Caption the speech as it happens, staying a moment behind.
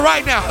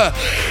right now.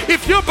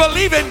 If you're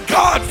believing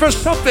God for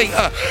something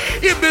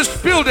in this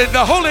building,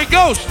 the Holy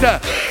Ghost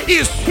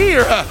is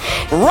here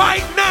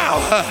right now.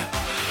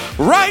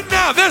 Right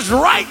now. There's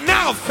right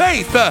now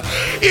faith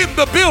in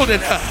the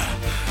building.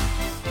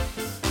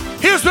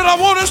 Here's what I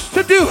want us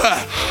to do.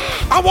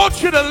 I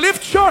want you to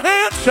lift your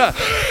hands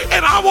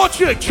and I want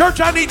you to, church,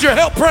 I need your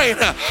help praying.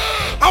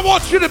 I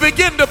want you to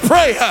begin to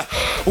pray.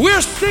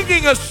 We're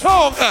singing a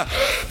song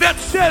that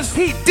says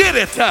He did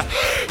it.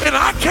 And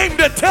I came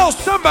to tell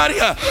somebody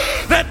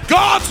that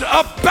God's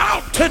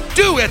about to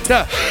do it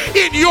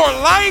in your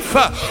life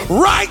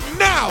right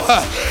now.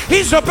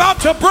 He's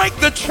about to break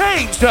the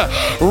chains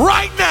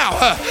right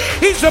now.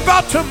 He's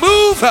about to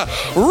move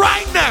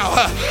right now.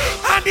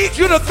 I need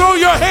you to throw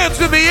your hands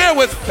in the air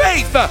with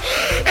faith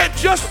and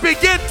just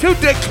begin to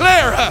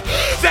declare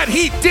that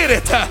He did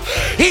it.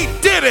 He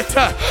did it.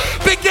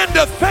 Begin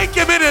to thank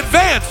Him in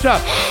advance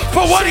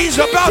for what He's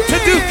about to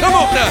do. Come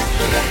on.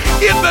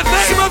 In the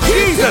name of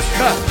Jesus.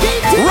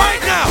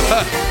 Right now.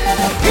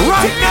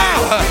 Right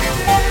now.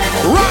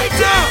 Right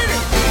now.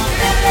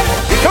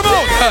 Come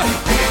on.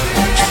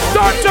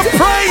 Start to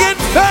pray in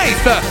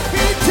faith.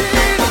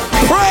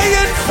 Pray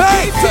in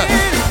faith.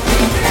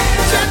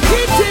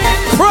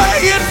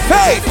 Pray in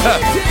faith.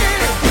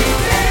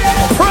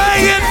 Pray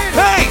in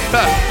faith.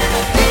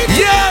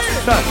 Yes.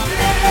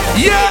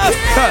 Yes.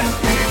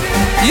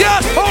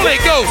 Yes, Holy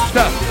Ghost.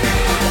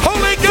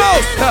 Holy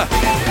Ghost.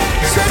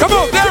 Come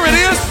on, there it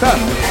is.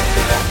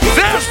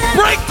 There's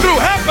breakthrough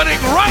happening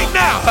right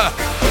now.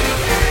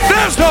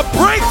 There's a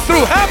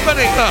breakthrough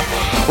happening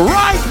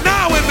right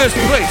now in this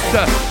place.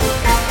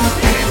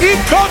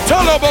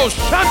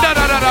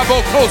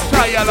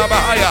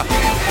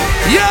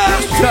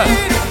 Yes.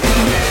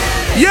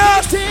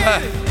 Yes.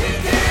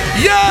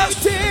 Yes.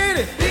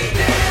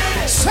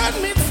 Set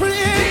me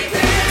free.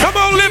 Come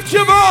on, lift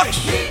your voice.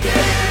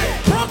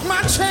 Broke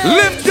my chain.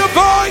 Lift your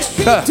voice.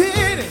 He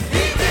did it.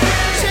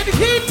 Said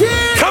He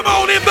did. Come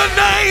on, in the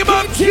name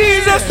of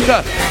Jesus.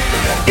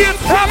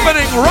 It's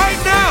happening right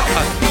now.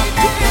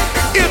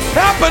 It's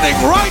happening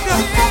right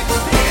now.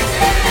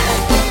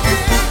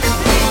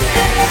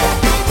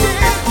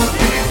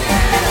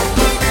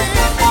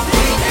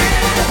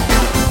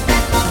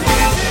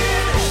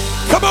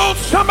 Come on,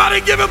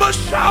 somebody give Him a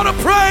shout of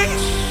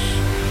praise.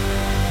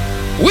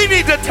 We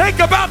need to take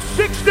about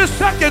 60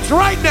 seconds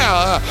right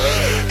now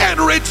and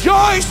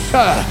rejoice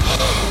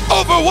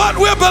over what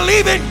we're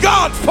believing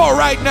God for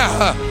right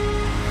now.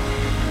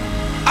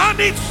 I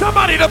need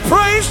somebody to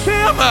praise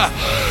Him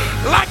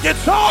like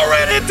it's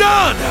already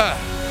done.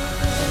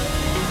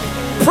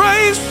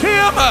 Praise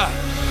Him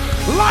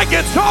like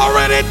it's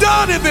already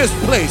done in this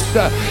place.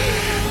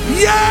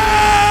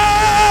 Yeah!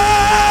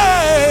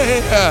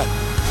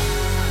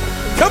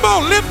 Come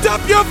on, lift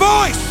up your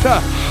voice.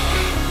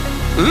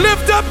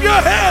 Lift up your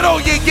head, O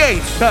ye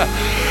gates,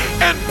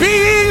 and be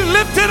ye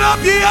lifted up,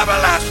 ye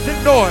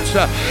everlasting doors,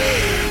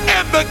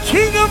 and the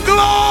King of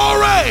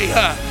glory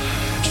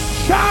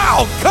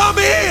shall come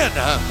in.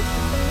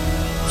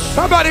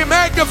 Somebody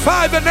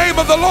magnify the name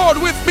of the Lord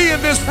with me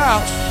in this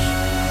house.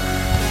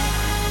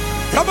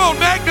 Come on,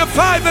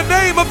 magnify the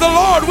name of the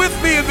Lord with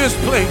me in this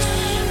place.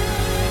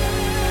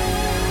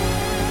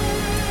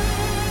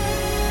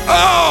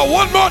 Oh,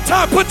 one more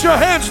time, put your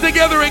hands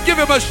together and give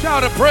Him a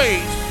shout of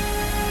praise.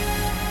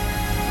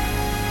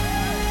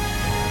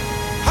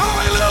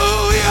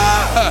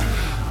 Hallelujah!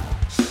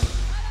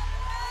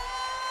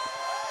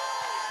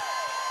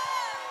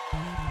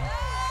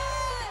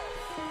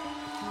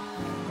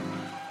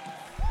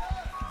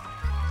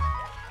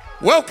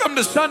 Welcome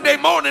to Sunday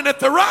morning at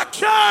the Rock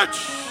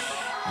Church.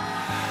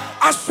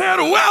 I said,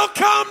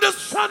 welcome to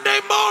Sunday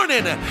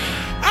morning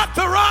at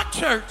the Rock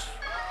Church.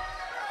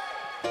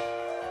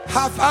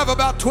 High five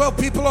about 12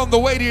 people on the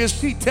way to your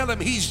seat. Tell Him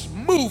He's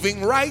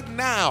moving right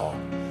now.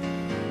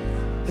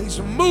 He's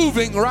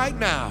moving right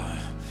now.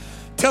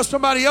 Tell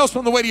somebody else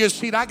on the way to your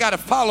seat, I got to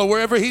follow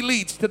wherever He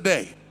leads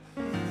today.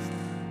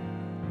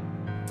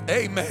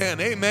 Amen,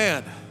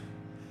 amen.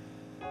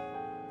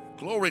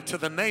 Glory to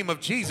the name of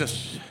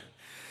Jesus.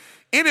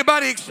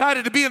 Anybody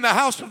excited to be in the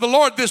house of the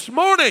Lord this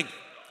morning?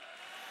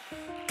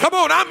 Come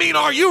on, I mean,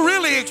 are you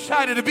really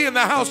excited to be in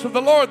the house of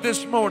the Lord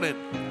this morning?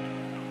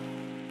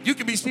 You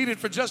can be seated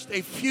for just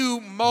a few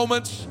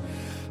moments.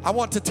 I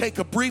want to take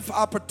a brief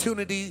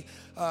opportunity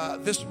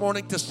this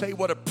morning to say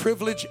what a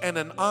privilege and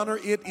an honor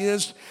it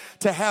is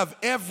to have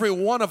every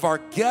one of our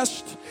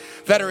guests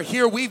that are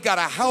here. We've got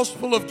a house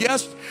full of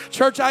guests.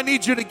 Church, I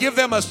need you to give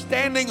them a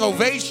standing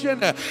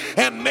ovation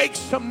and make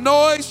some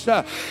noise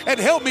and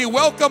help me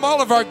welcome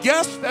all of our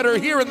guests that are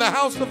here in the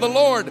house of the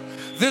Lord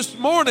this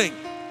morning.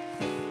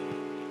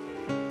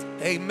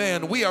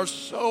 Amen. We are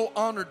so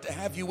honored to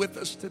have you with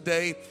us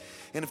today.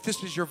 And if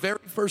this is your very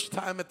first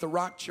time at the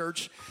Rock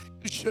Church,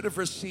 you should have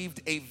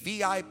received a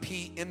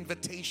VIP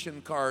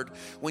invitation card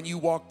when you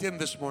walked in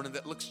this morning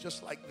that looks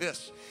just like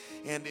this.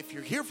 And if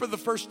you're here for the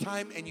first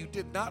time and you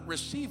did not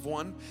receive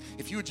one,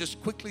 if you would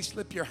just quickly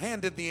slip your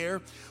hand in the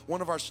air,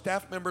 one of our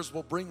staff members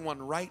will bring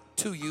one right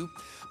to you.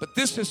 But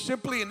this is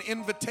simply an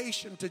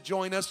invitation to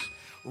join us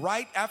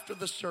right after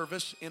the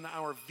service in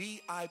our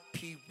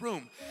VIP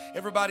room.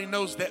 Everybody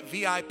knows that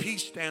VIP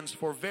stands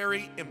for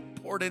very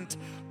important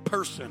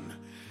person.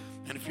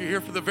 And if you're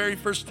here for the very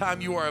first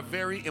time, you are a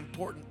very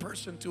important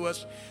person to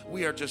us.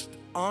 We are just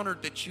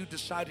honored that you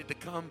decided to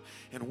come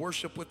and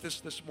worship with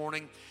us this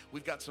morning.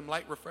 We've got some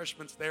light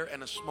refreshments there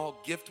and a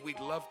small gift we'd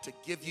love to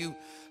give you,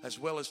 as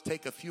well as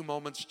take a few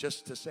moments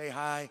just to say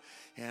hi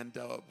and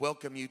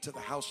welcome you to the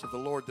house of the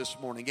Lord this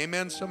morning.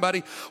 Amen,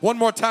 somebody? One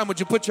more time,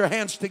 would you put your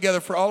hands together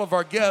for all of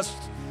our guests?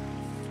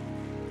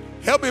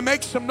 Help me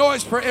make some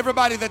noise for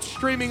everybody that's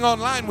streaming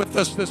online with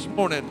us this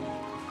morning.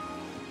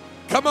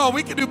 Come on,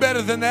 we can do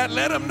better than that.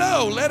 Let them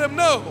know. Let them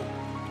know.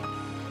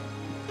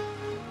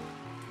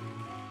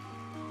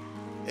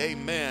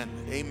 Amen.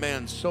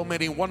 Amen. So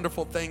many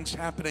wonderful things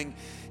happening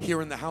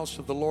here in the house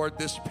of the Lord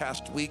this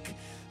past week.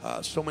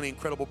 So many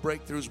incredible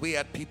breakthroughs. We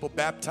had people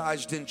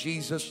baptized in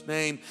Jesus'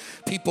 name.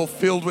 People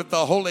filled with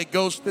the Holy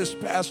Ghost this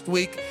past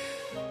week.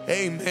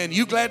 Amen.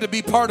 You glad to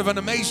be part of an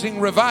amazing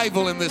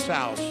revival in this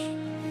house?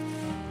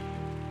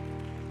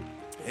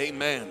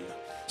 Amen.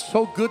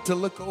 So good to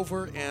look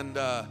over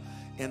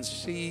and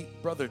see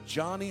Brother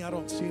Johnny. I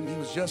don't see him. He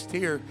was just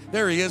here.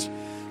 There he is.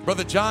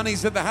 Brother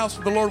Johnny's in the house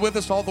of the Lord with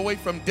us all the way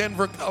from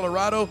Denver,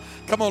 Colorado.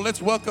 Come on,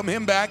 let's welcome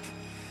him back.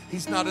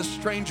 He's not a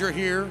stranger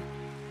here.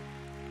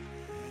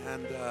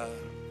 And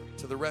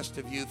to the rest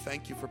of you,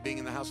 thank you for being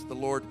in the house of the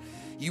Lord.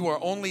 You are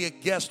only a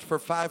guest for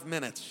 5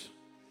 minutes.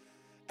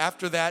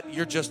 After that,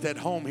 you're just at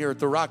home here at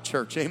the Rock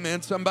Church.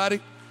 Amen, somebody?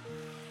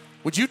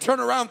 Would you turn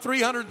around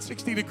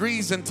 360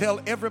 degrees and tell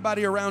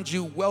everybody around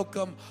you,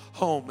 welcome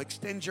home?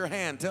 Extend your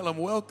hand. Tell them,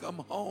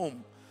 welcome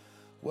home.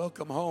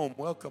 Welcome home.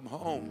 Welcome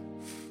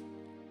home.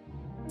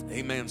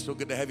 Amen. So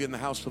good to have you in the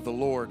house of the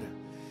Lord.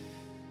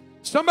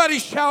 Somebody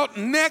shout,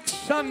 next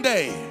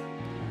Sunday.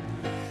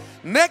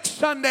 Next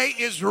Sunday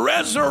is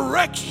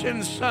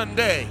Resurrection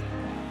Sunday.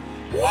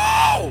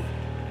 Whoa!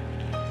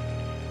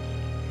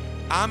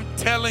 I'm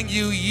telling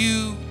you,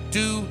 you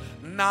do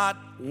not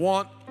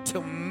want to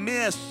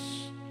miss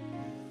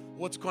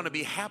what's going to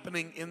be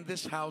happening in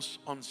this house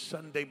on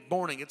Sunday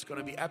morning. It's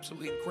going to be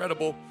absolutely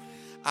incredible.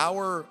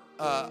 Our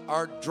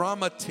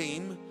drama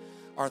team,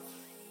 our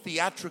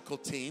theatrical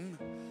team,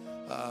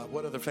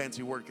 what other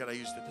fancy word could I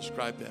use to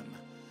describe them?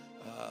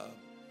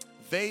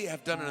 They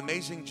have done an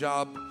amazing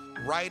job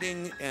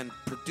writing and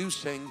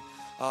producing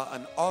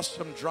an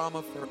awesome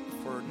drama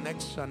for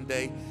next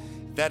Sunday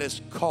that is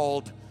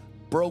called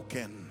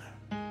Broken.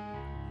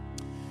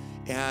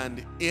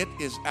 And it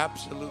is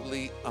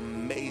absolutely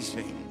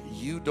amazing.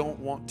 You don't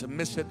want to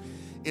miss it.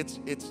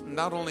 It's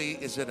not only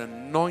is it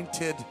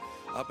anointed,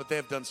 but they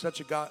have done such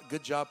a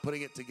good job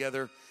putting it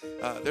together.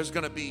 There's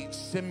going to be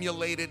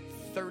simulated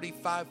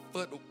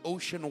 35-foot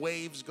ocean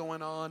waves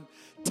going on,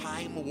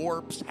 time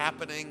warps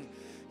happening,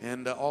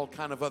 and all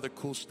kind of other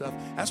cool stuff.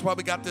 That's why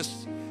we got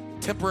this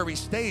temporary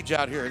stage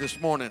out here this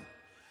morning.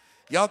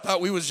 Y'all thought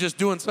we was just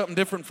doing something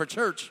different for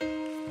church.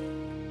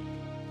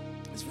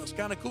 This feels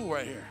kind of cool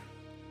right here.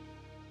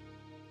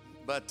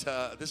 But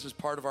this is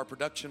part of our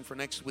production for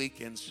next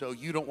week, and so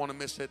you don't want to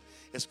miss it.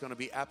 It's going to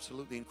be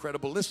absolutely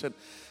incredible. Listen,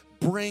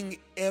 bring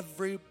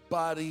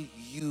everybody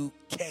you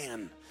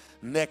can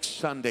next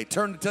Sunday.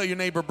 Turn to tell your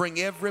neighbor, bring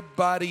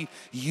everybody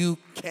you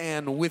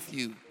can with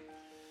you.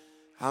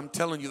 I'm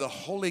telling you, the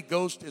Holy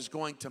Ghost is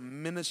going to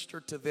minister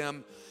to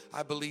them.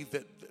 I believe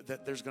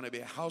that there's going to be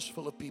a house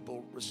full of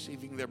people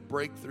receiving their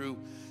breakthrough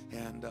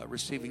and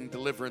receiving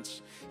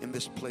deliverance in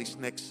this place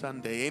next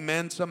Sunday.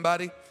 Amen,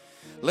 somebody?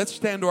 Let's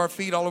stand to our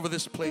feet all over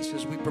this place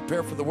as we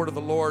prepare for the word of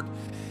the Lord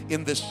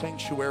in this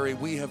sanctuary.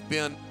 We have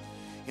been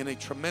in a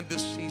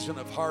tremendous season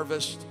of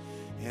harvest,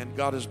 and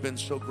God has been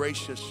so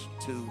gracious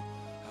to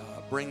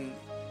bring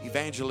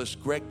Evangelist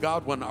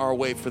Godwin our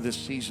way for this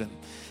season.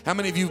 How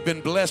many of you have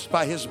been blessed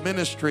by his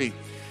ministry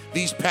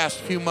these past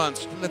few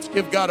months? Let's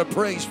give God a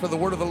praise for the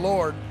word of the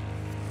Lord.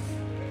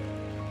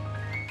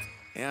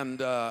 And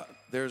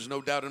there's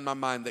no doubt in my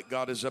mind that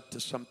God is up to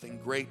something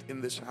great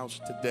in this house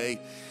today.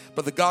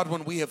 But the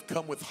Godwin, we have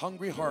come with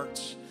hungry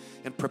hearts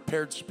and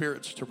prepared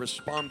spirits to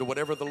respond to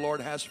whatever the Lord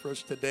has for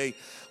us today.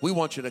 We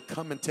want you to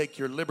come and take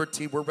your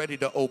liberty. We're ready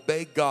to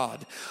obey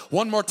God.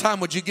 One more time,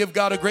 would you give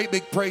God a great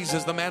big praise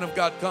as the man of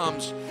God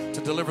comes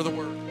to deliver the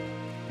word?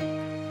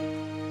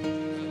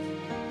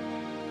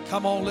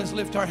 Come on, let's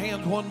lift our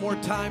hands one more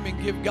time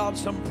and give God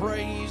some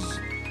praise.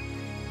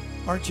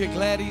 Aren't you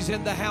glad he's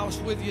in the house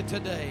with you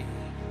today?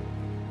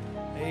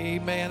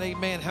 Amen,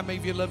 amen. How many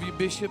of you love your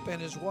bishop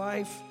and his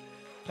wife?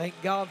 Thank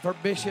God for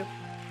Bishop,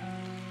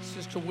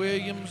 Sister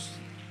Williams.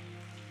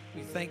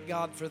 We thank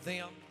God for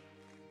them.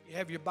 You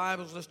have your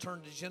Bibles. Let's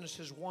turn to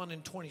Genesis 1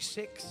 and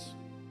 26.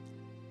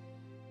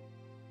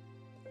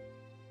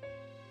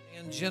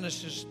 in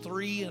Genesis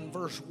 3 and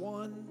verse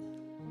 1,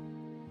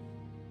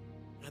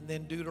 and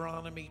then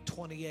Deuteronomy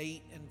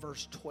 28 and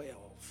verse 12.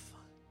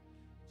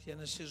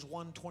 Genesis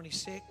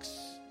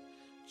 1:26,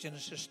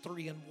 Genesis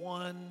 3 and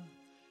 1,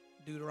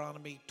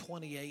 Deuteronomy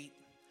 28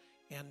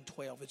 and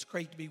 12. It's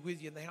great to be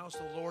with you in the house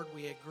of the Lord.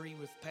 We agree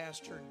with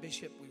Pastor and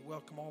Bishop. We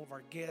welcome all of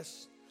our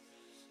guests.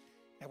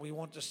 And we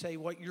want to say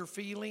what you're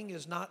feeling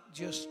is not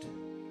just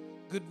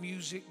good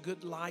music,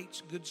 good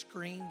lights, good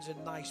screens,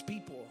 and nice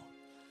people,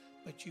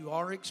 but you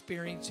are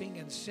experiencing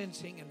and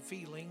sensing and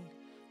feeling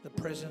the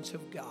presence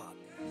of God.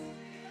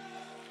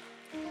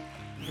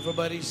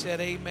 Everybody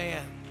said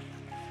amen.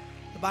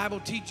 The Bible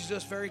teaches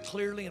us very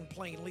clearly and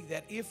plainly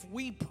that if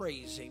we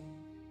praise Him,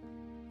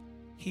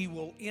 He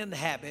will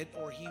inhabit,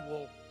 or He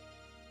will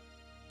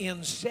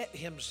inset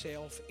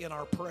Himself in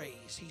our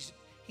praise.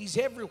 He's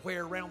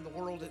everywhere around the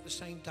world at the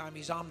same time.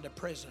 He's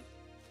omnipresent.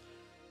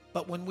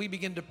 But when we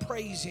begin to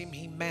praise Him,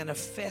 He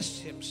manifests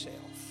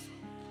Himself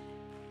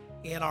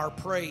in our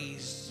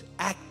praise,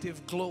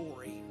 active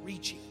glory,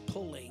 reaching,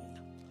 pulling.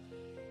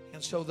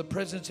 And so the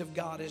presence of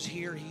God is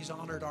here. He's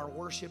honored our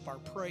worship, our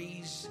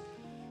praise.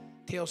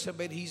 Tell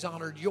somebody He's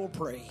honored your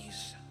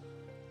praise.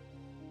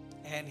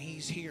 And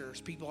He's here.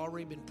 As people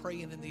already been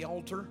praying in the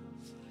altar.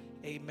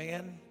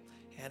 Amen.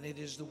 And it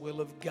is the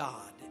will of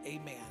God.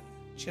 Amen.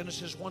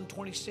 Genesis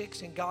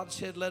 1:26, and God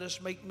said, let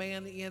us make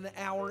man in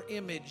our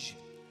image,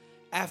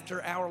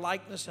 after our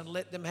likeness, and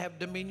let them have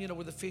dominion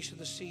over the fish of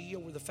the sea,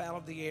 over the fowl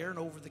of the air, and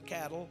over the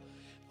cattle,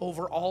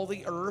 over all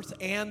the earth,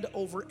 and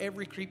over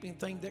every creeping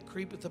thing that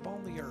creepeth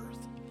upon the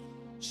earth.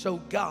 So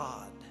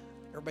God,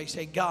 everybody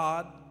say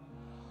God,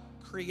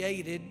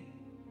 created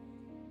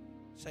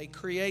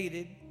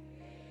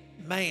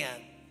man.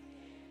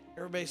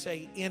 Everybody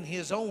say in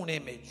His own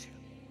image.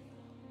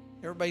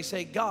 Everybody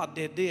say God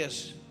did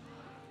this.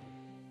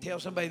 Tell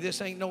somebody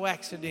this ain't no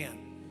accident.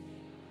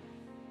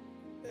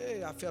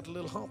 Hey, I felt a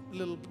little hump,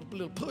 little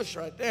push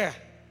right there.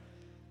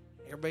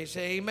 Everybody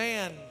say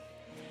amen.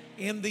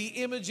 In the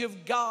image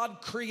of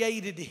God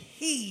created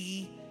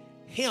He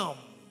him.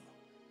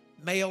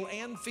 Male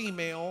and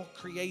female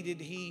created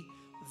He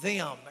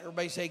them.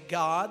 Everybody say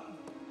God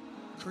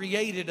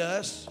created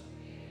us,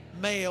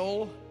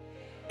 male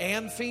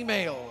and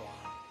female.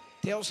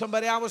 Tell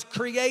somebody I was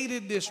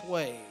created this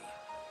way.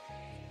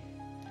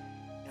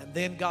 And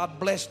then God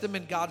blessed them,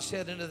 and God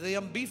said unto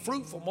them, be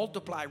fruitful,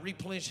 multiply,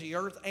 replenish the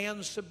earth,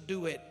 and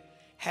subdue it.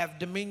 Have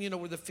dominion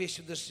over the fish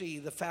of the sea,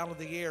 the fowl of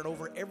the air, and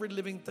over every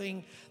living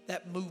thing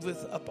that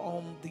moveth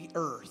upon the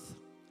earth.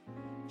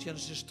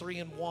 Genesis 3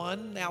 and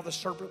 1, now the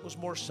serpent was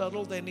more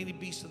subtle than any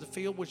beast of the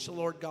field which the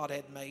Lord God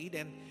had made.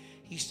 And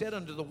he said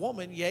unto the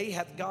woman, yea,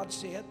 hath God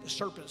said, the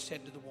serpent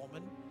said to the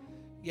woman,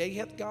 yea,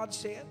 hath God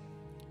said,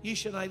 ye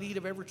shall not eat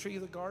of every tree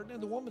of the garden.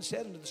 And the woman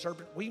said unto the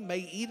serpent, we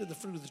may eat of the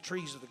fruit of the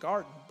trees of the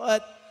garden,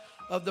 but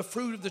of the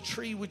fruit of the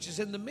tree which is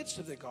in the midst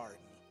of the garden,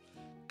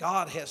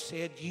 God has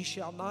said, ye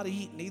shall not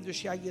eat, neither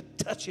shall ye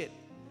touch it,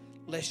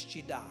 lest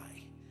ye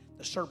die.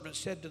 The serpent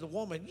said to the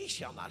woman, ye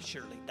shall not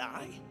surely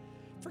die.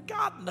 For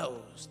God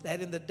knows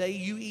that in the day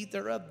you eat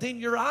thereof, then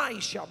your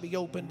eyes shall be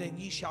opened, and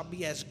ye shall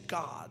be as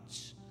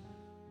gods,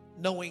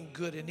 knowing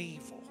good and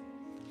evil.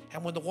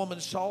 And when the woman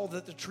saw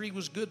that the tree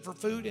was good for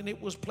food, and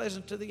it was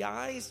pleasant to the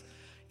eyes,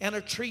 and a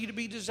tree to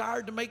be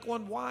desired to make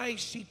one wise,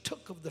 she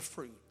took of the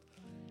fruit,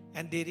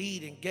 and did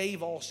eat, and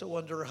gave also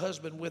unto her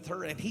husband with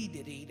her, and he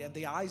did eat. And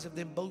the eyes of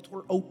them both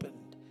were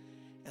opened,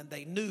 and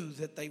they knew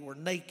that they were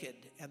naked.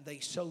 And they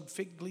sewed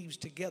fig leaves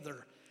together,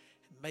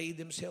 and made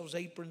themselves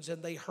aprons.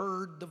 And they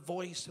heard the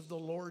voice of the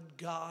Lord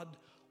God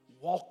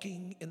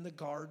walking in the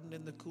garden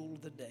in the cool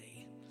of the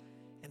day.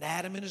 And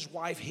Adam and his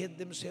wife hid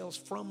themselves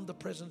from the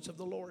presence of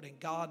the Lord. And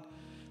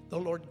the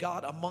Lord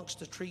God, amongst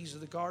the trees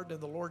of the garden.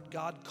 And the Lord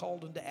God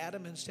called unto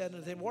Adam and said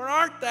unto him, where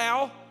art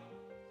thou?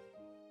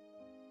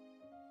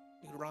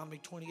 Deuteronomy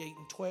 28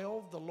 and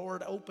 12, the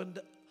Lord opened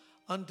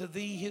unto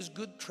thee His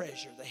good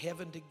treasure, the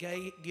heaven to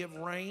give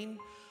rain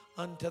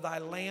unto thy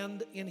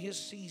land in his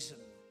season,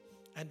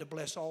 and to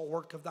bless all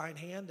work of thine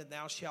hand. And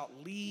thou shalt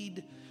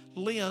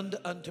lend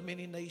unto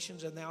many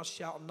nations, and thou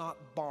shalt not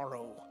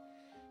borrow.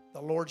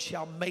 The Lord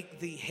shall make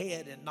thee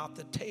head and not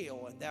the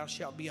tail, and thou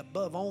shalt be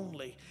above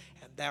only,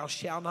 and thou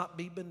shalt not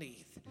be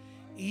beneath.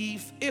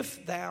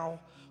 If thou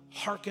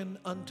hearken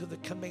unto the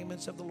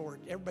commandments of the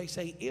Lord. Everybody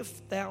say,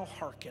 if thou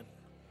hearken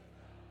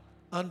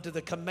unto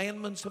the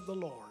commandments of the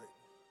Lord,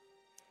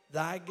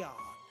 thy God,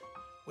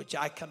 which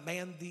I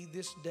command thee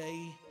this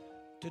day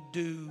to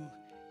do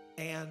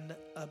and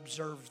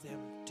observe them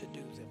to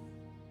do them.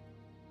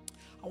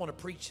 I want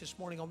to preach this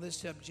morning on this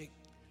subject.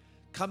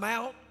 Come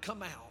out,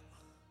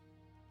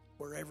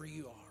 wherever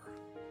you are.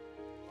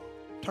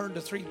 Turn to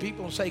three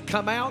people and say,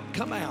 come out,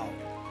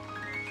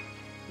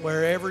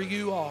 wherever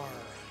you are.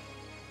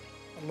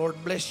 The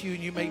Lord bless you,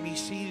 and you may be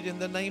seated in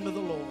the name of the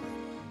Lord.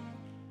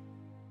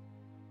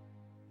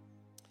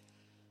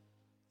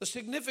 The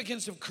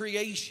significance of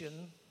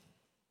creation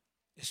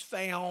is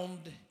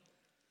found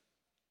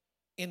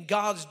in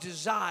God's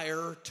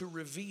desire to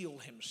reveal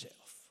Himself.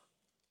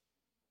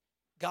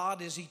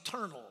 God is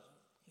eternal.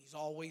 He's He's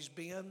always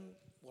been,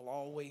 will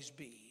always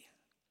be.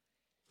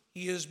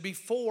 He is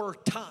before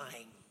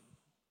time.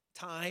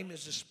 Time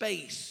is a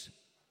space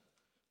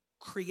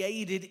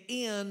created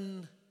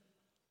in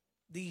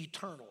the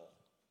eternal.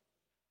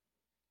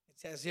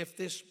 It's as if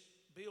this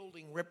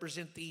building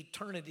represents the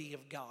eternity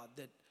of God,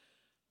 that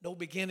no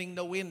beginning,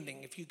 no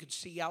ending. If you could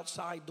see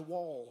outside the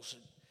walls,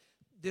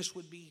 this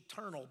would be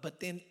eternal.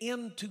 But then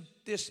into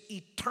this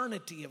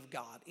eternity of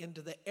God,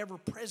 into the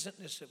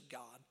ever-presentness of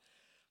God,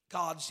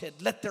 God said,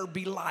 let there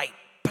be light.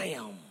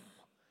 Bam.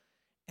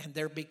 And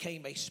there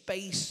became a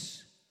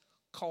space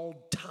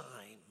called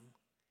time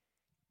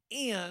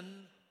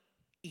in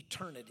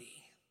eternity.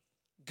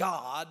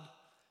 God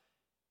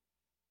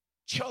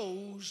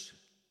chose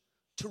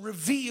to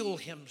reveal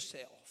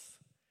himself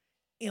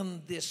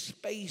in this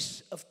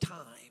space of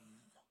time.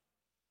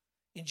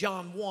 In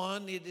John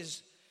 1, it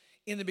is,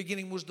 in the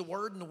beginning was the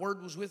Word, and the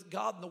Word was with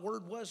God, and the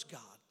Word was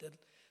God.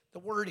 The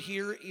word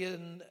here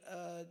in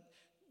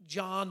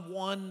John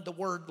 1, the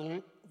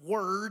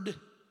word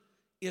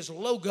is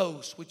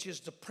logos, which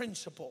is the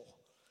principle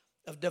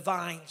of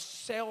divine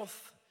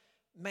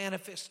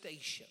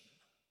self-manifestation.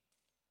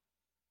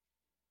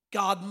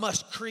 God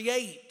must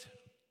create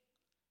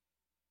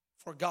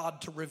for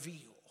God to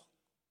reveal.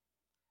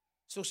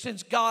 So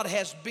since God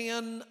has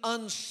been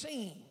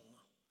unseen,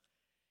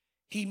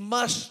 he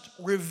must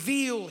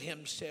reveal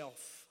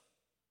himself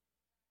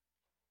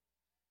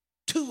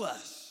to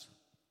us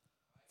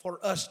for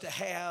us to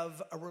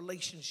have a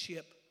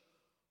relationship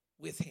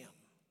with him.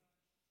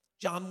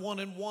 John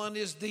 1:1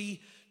 is the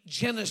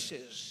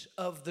genesis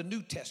of the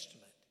New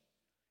Testament.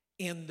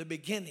 In the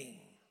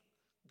beginning,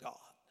 God.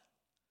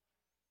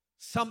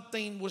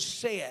 Something was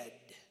said,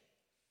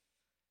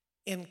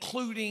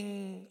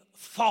 including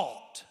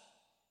thought.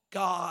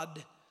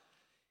 God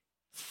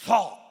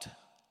thought.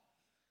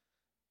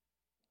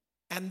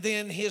 And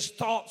then his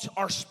thoughts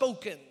are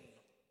spoken.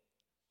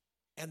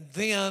 And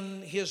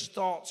then his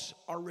thoughts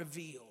are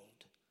revealed.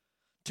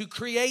 To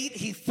create,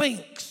 he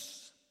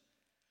thinks,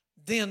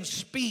 then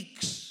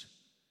speaks,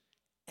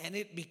 and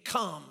it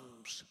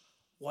becomes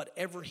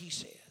whatever he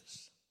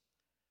says.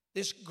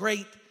 This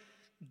great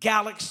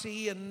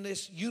galaxy and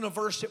this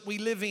universe that we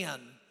live in,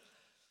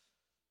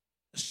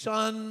 the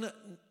sun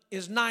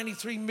is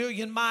 93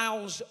 million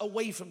miles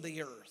away from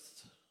the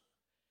earth.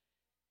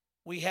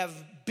 We have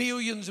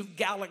billions of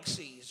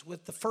galaxies.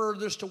 With the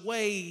furthest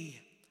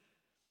away,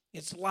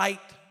 its light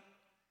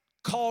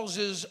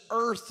causes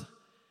Earth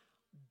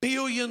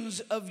billions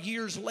of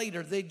years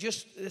later. They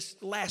just, this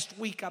last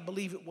week, I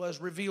believe it was,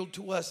 revealed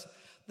to us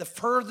the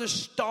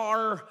furthest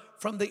star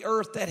from the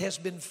earth that has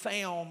been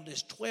found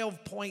is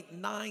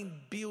 12.9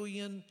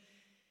 billion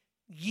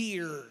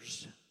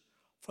years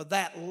for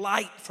that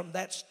light from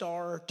that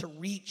star to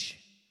reach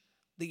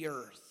the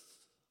earth.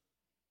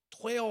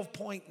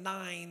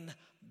 12.9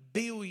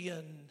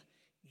 billion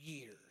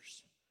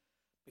years.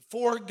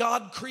 Before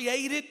God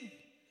created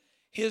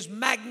his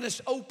magnus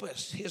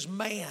opus, his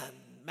man.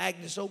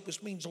 Magnus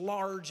opus means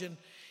large and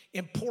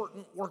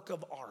important work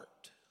of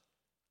art.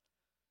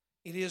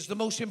 It is the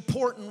most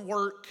important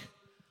work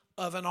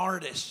of an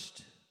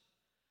artist.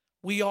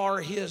 We are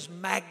his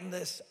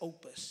magnus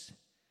opus.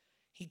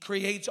 He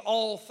creates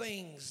all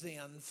things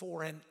then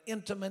for an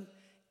intimate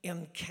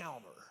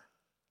encounter.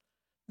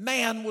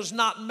 Man was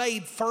not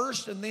made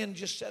first and then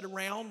just sat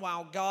around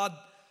while God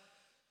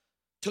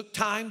took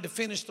time to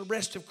finish the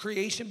rest of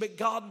creation, but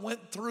God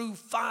went through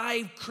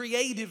 5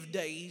 creative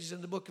days in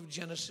the book of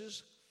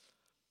Genesis,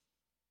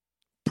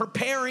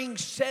 preparing,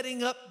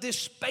 setting up this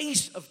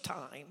space of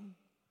time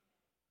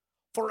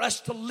for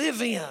us to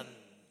live in,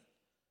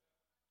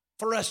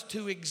 for us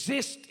to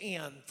exist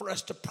in, for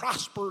us to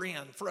prosper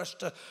in, for us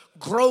to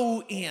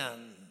grow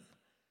in.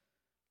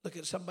 Look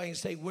at somebody and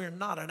say, we're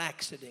not an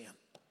accident.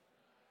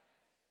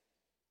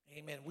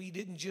 Amen. We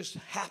didn't just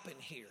happen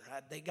here.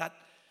 They got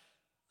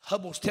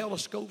Hubble's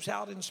telescopes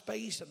out in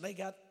space, and they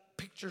got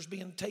pictures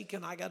being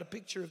taken. I got a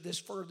picture of this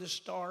furthest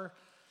star.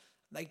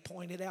 They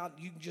pointed out,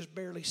 you can just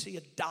barely see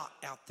a dot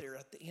out there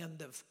at the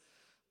end of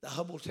the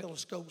Hubble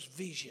telescope's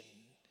vision.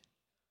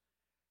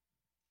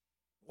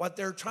 What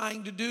they're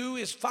trying to do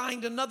is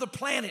find another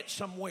planet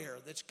somewhere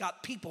that's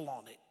got people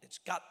on it. It's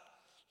got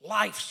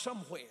life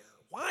somewhere.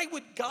 Why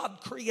would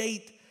God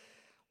create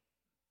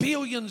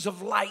billions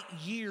of light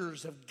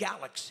years of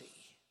galaxy,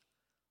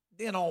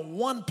 then on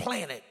one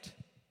planet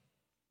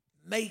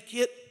make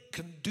it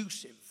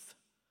conducive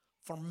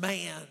for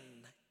man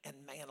and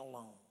man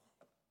alone?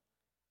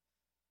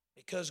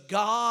 Because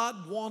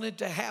God wanted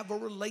to have a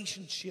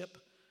relationship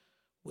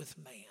with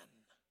man.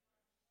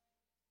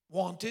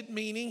 Wanted,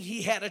 meaning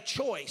he had a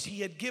choice. He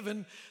had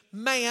given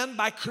man,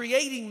 by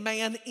creating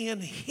man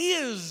in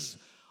his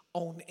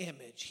own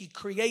image. He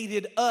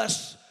created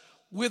us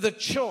with a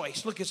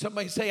choice. Look at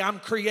somebody and say, I'm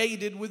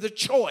created with a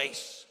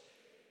choice.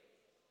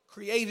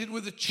 Created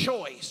with a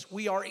choice.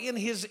 We are in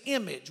his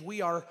image.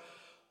 We are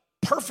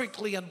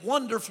perfectly and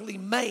wonderfully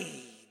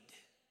made.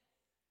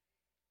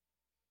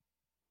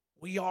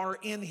 We are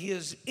in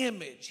his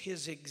image,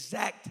 his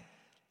exact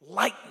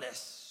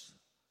likeness.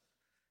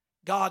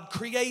 God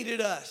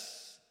created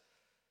us.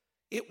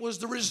 It was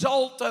the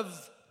result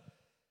of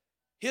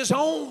His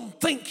own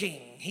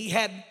thinking. He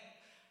had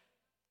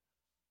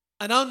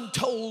an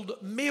untold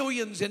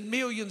millions and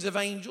millions of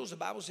angels. The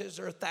Bible says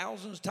there are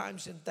thousands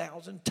times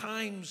 10,000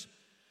 times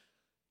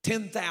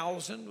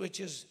 10,000, which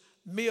is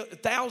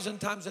 1,000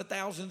 times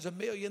 1,000's a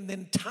million,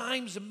 then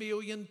times a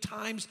million,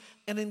 times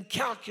an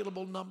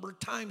incalculable number,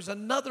 times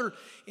another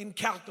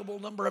incalculable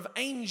number of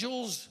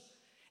angels.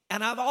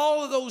 And of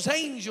all of those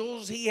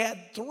angels, He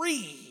had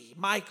 3,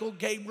 Michael,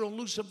 Gabriel, and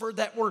Lucifer,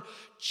 that were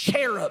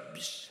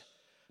cherubs.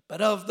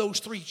 But of those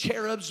 3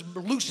 cherubs,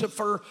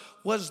 Lucifer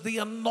was the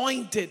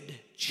anointed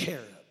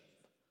cherub.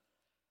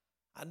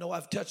 I know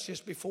I've touched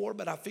this before,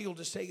 but I feel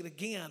to say it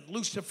again.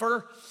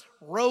 Lucifer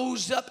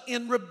rose up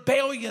in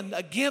rebellion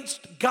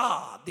against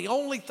God. The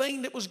only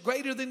thing that was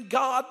greater than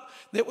God,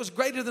 that was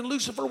greater than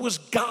Lucifer, was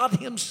God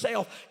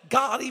Himself.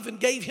 God even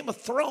gave him a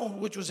throne,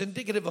 which was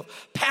indicative of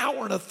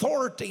power and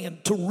authority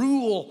and to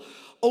rule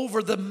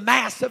over the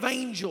mass of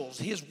angels.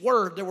 His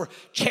word, there were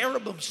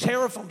cherubim,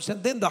 seraphims,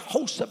 and then the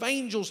hosts of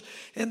angels.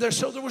 And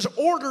so there was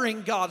order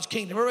in God's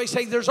kingdom. Everybody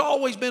say there's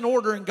always been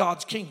order in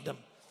God's kingdom.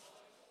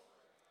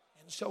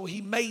 And so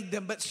He made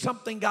them, but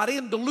something got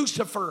into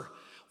Lucifer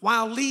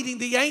while leading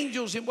the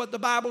angels in what the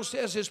Bible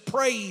says is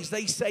praise.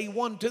 They say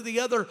one to the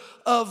other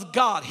of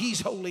God. He's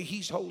holy,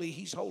 He's holy,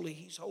 He's holy,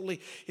 He's holy.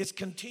 It's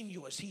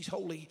continuous. He's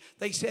holy.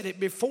 They said it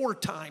before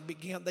time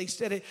began. They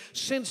said it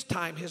since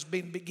time has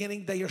been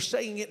beginning. They are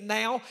saying it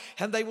now,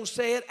 and they will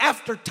say it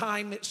after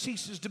time it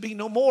ceases to be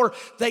no more.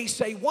 They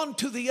say one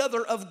to the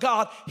other of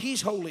God.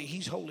 He's holy,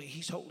 He's holy,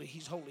 He's holy,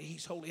 He's holy,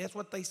 He's holy. That's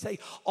what they say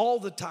all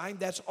the time.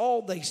 That's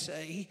all they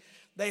say.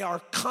 They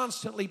are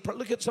constantly,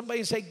 look at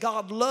somebody and say,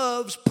 God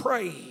loves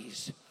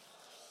praise.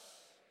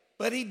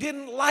 But He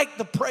didn't like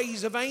the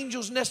praise of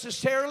angels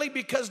necessarily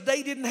because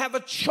they didn't have a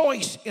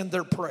choice in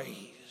their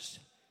praise.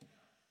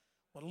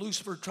 When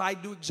Lucifer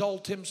tried to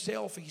exalt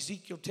himself,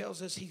 Ezekiel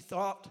tells us he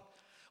thought,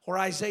 or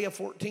Isaiah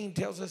 14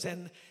 tells us,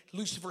 and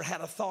Lucifer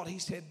had a thought. He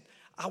said,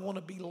 I want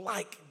to be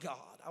like God.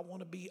 I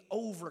want to be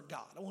over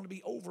God. I want to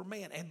be over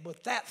man. And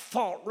with that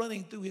thought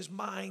running through his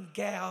mind,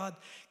 God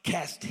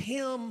cast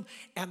him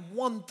and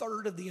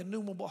 1/3 of the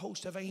innumerable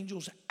host of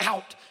angels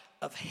out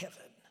of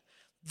heaven.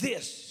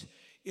 This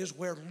is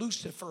where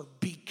Lucifer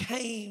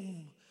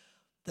became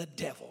the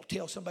devil.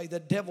 Tell somebody the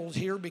devil's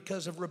here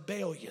because of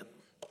rebellion.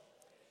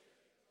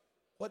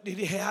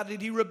 How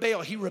did he rebel?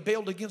 He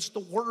rebelled against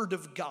the word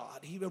of God.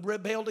 He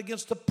rebelled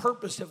against the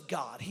purpose of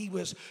God. He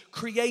was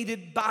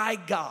created by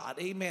God.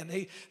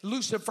 Amen.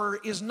 Lucifer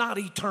is not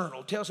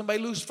eternal. Tell somebody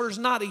Lucifer is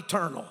not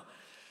eternal.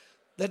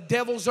 The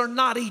devils are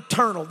not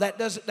eternal.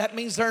 That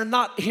means they're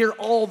not here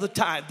all the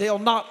time. They'll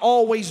not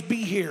always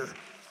be here.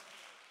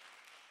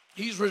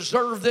 He's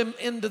reserved them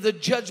into the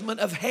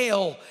judgment of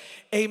hell.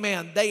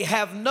 Amen. They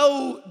have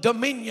no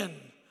dominion.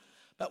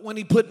 But when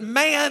He put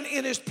man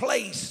in his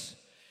place,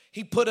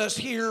 He put us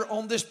here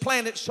on this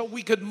planet so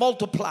we could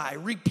multiply,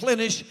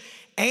 replenish,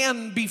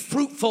 and be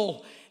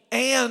fruitful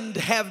and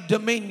have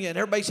dominion.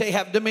 Everybody say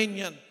have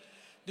dominion.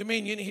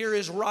 Dominion here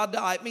is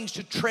rada. It means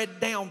to tread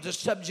down, to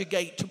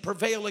subjugate, to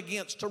prevail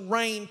against, to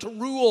reign, to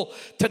rule,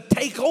 to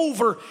take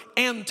over,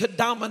 and to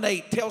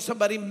dominate. Tell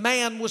somebody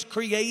man was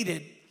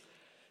created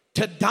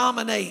to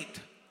dominate.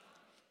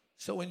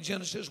 So in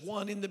Genesis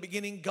 1, in the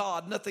beginning,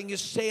 God, nothing is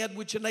said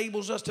which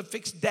enables us to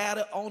fix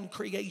data on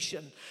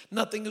creation.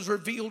 Nothing is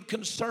revealed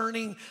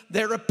concerning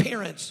their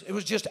appearance. It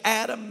was just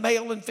Adam,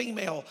 male and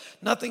female.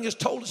 Nothing is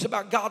told us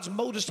about God's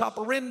modus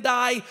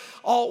operandi.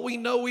 All we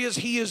know is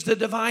He is the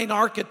divine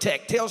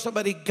architect. Tell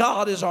somebody,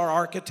 God is our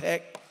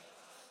architect.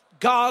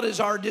 God is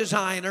our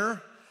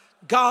designer.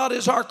 God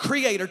is our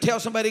creator. Tell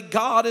somebody,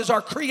 God is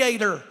our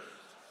creator.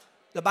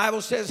 The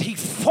Bible says He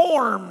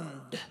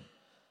formed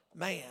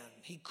man.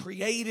 He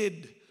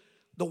created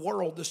the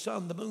world, the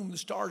sun, the moon, the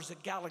stars, the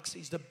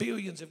galaxies, the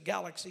billions of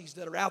galaxies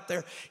that are out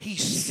there. He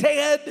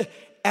said,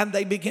 and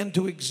they begin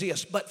to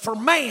exist. But for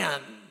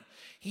man,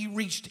 He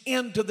reached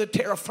into the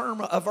terra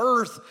firma of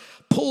earth,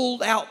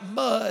 pulled out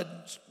mud,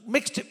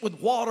 mixed it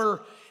with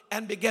water,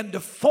 and began to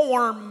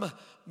form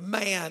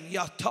man.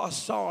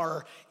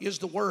 Yatasar is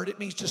the word. It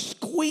means to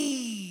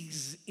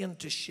squeeze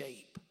into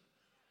shape,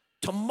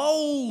 to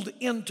mold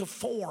into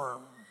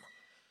form,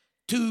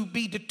 to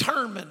be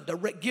determined,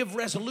 to give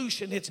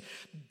resolution. It's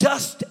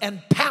dust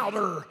and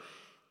powder.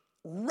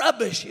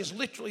 Rubbish is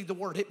literally the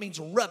word. It means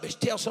rubbish.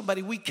 Tell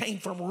somebody we came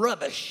from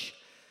rubbish.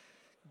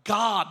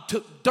 God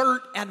took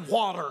dirt and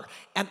water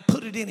and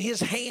put it in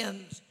His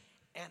hands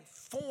and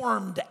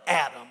formed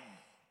Adam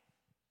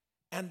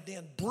and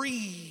then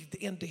breathed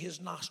into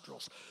his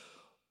nostrils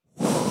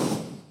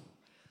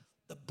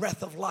the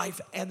breath of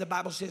life. And the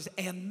Bible says,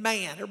 and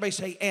man, everybody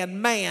say,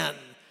 and man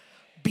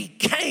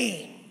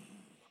became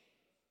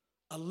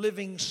a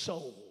living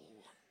soul.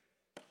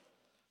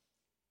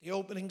 The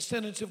opening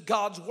sentence of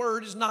God's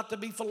word is not to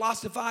be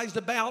philosophized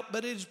about,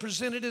 but it is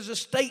presented as a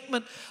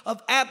statement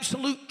of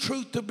absolute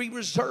truth to be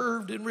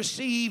reserved and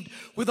received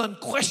with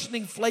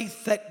unquestioning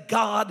faith that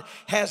God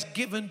has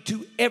given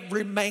to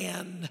every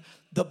man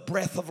the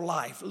breath of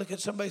life. Look at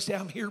somebody, say,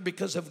 I'm here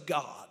because of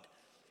God.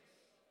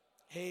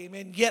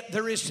 Amen. Yet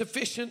there is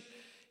sufficient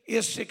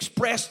is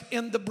expressed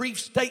in the brief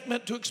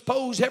statement to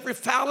expose every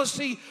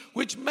fallacy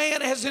which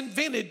man has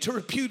invented to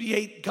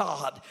repudiate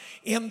God.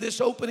 In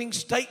this opening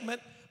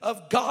statement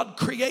of God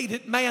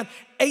created man,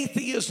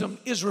 atheism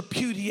is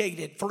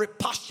repudiated, for it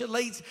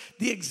postulates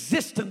the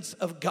existence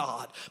of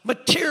God.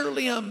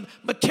 Materialism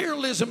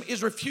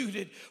is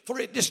refuted, for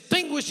it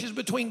distinguishes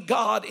between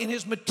God and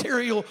his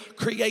material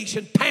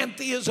creation.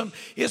 Pantheism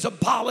is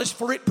abolished,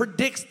 for it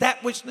predicts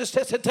that which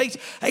necessitates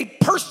a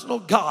personal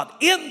God.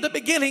 In the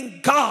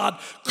beginning, God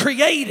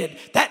created.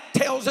 That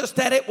tells us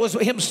that it was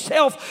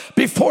himself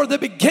before the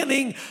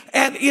beginning,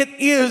 and it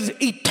is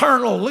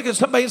eternal. Look at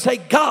somebody and say,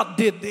 God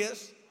did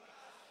this.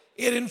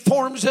 It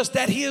informs us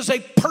that he is a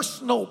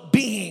personal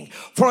being,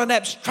 for an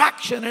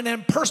abstraction and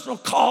impersonal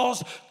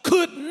cause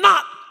could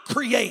not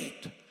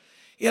create.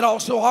 It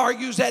also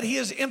argues that he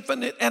is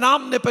infinite and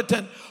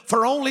omnipotent,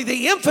 for only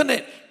the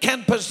infinite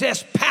can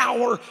possess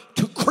power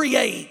to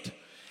create.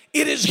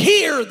 It is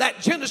here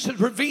that Genesis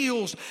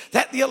reveals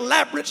that the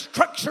elaborate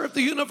structure of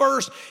the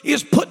universe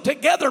is put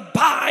together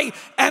by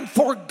and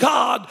for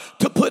God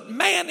to put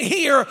man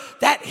here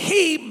that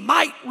he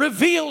might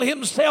reveal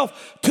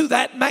himself to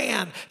that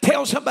man.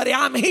 Tell somebody,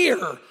 I'm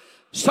here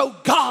so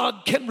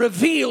God can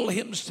reveal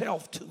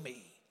himself to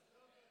me.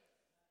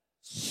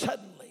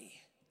 Suddenly,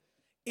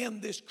 in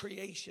this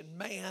creation,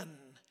 man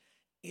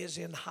is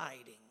in hiding.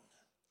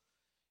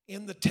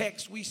 In the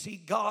text, we see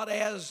God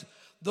as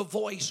the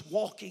voice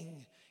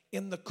walking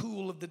in the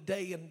cool of the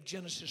day in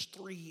Genesis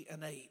 3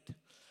 and 8.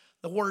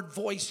 The word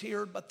voice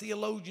here, but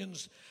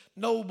theologians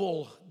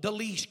Noble,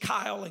 Delish,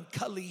 Kyle, and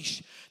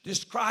Kalish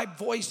describe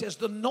voice as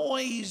the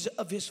noise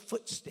of his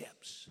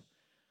footsteps.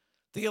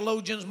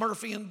 Theologians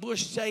Murphy and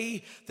Bush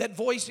say that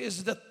voice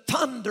is the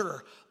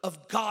thunder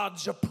of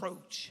God's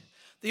approach.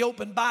 The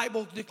Open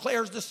Bible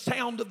declares the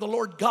sound of the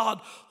Lord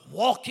God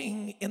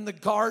walking in the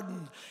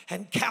garden.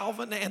 And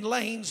Calvin and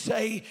Lane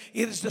say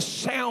it is the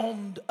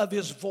sound of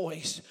his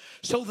voice.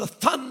 So the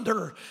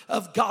thunder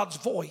of God's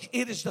voice,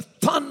 it is the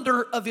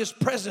thunder of his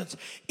presence.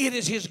 It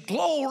is his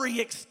glory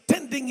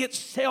extending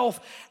itself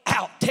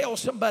out. Tell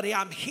somebody,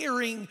 I'm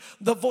hearing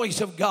the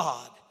voice of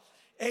God.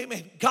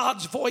 Amen.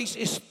 God's voice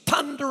is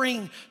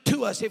thundering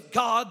to us. If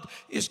God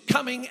is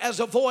coming as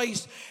a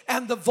voice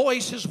and the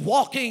voice is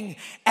walking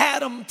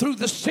Adam through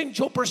the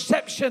sensual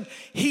perception,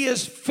 he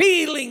is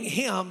feeling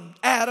him.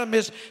 Adam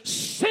is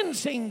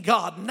sensing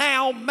God.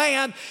 Now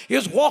man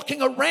is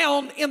walking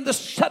around in the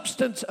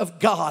substance of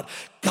God.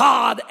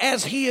 God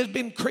as he has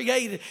been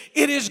created.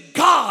 It is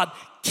God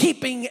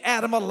keeping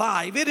Adam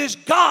alive. It is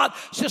God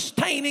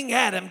sustaining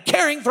Adam,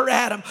 caring for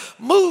Adam,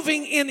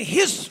 moving in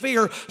his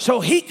sphere so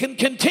he can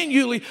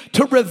continually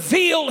to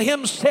reveal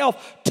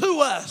himself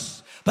to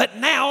us. But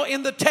now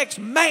in the text,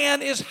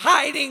 man is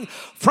hiding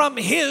from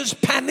his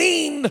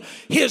panim,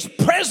 his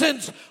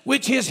presence,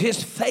 which is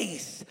his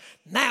face.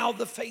 Now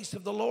the face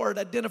of the Lord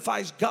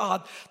identifies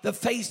God. The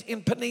face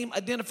in panim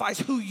identifies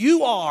who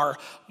you are.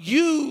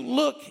 You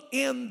look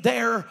in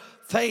their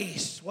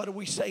face. What are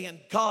we saying?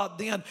 God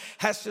then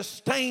has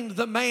sustained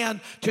the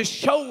man to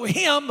show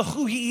him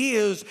who he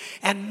is.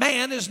 And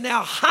man is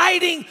now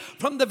hiding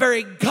from the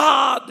very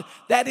God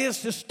that is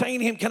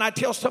sustaining him. Can I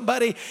tell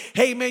somebody,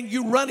 hey man,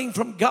 you're running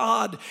from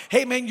God.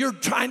 Hey man, you're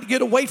trying to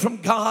get away from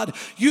God.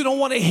 You don't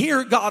want to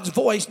hear God's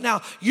voice.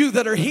 Now, you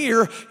that are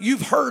here,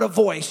 you've heard a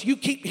voice. You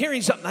keep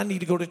hearing something. I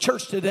need to go to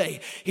church today.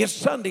 It's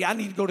Sunday. I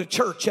need to go to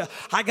church.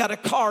 I got a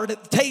card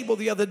at the table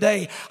the other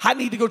day. I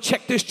need to go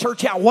check this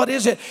church out. What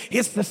is it?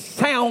 It's the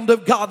sound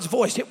of God's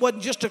voice. It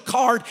wasn't just a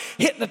card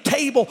hitting a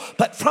table,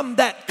 but from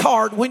that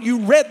card, when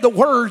you read the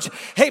words,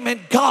 amen,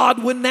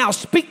 God would now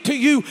speak to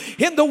you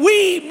in the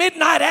wee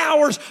midnight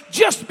hours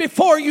just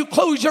before you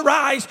close your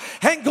eyes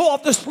and go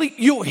off to sleep.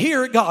 You'll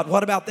hear God.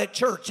 What about that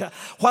church?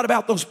 What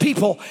about those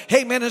people?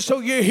 Amen. And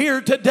so you're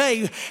here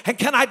today, and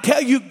can I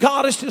tell you,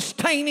 God is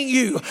sustaining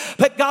you,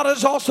 but God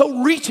is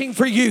also reaching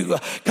for you.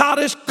 God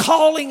is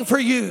calling for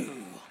you.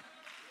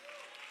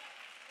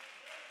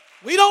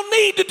 We don't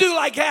need to do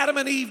like Adam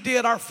and Eve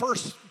did, our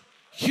first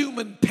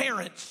human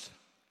parents.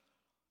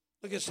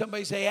 Look at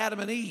somebody, say, Adam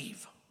and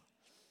Eve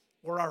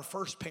were our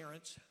first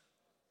parents.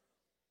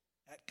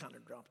 That kind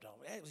of dropped off.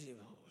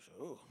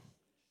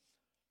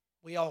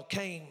 We all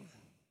came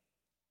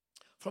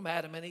from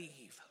Adam and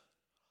Eve.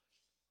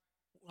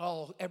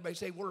 Everybody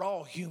say, we're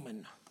all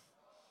human.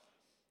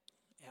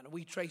 And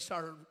we trace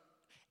our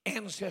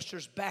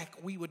ancestors back.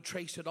 We would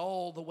trace it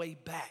all the way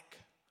back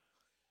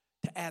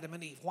to Adam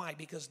and Eve. Why?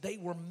 Because they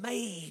were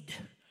made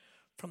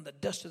from the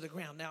dust of the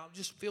ground. Now, I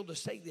just feel to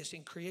say this,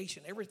 in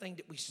creation, everything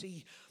that we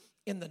see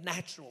in the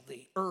natural,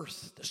 the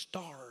earth, the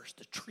stars,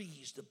 the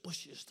trees, the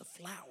bushes, the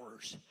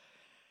flowers,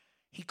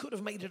 he could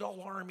have made it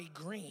all army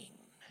green.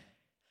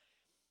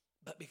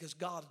 But because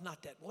God's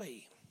not that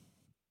way,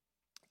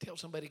 tell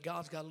somebody,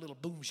 God's got a little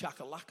boom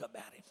shakalaka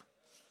about him.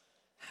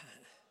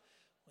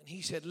 When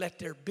he said, let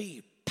there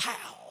be,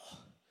 pow,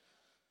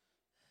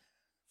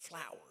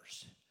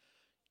 flowers.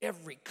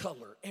 Every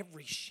color,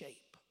 every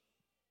shape.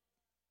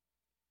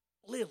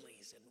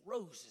 lilies and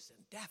roses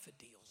and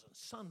daffodils and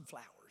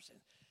sunflowers, and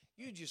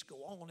you just go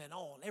on and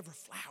on. Every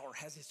flower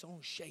has its own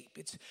shape.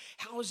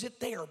 How is it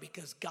there?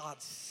 Because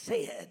God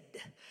said,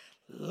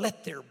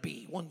 let there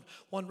be.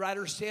 One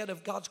writer said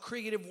of God's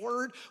creative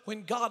word,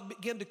 when God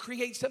began to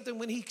create something,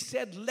 when he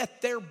said,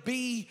 let there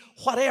be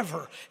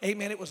whatever,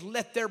 amen, it was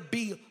let there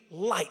be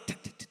light.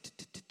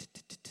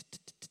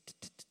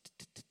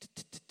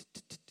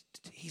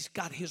 He's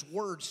got his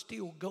word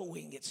still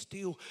going. It's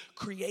still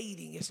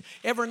creating. It's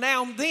every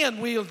now and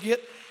then we'll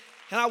get,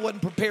 and I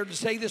wasn't prepared to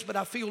say this, but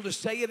I feel to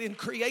say it. In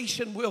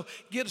creation, we'll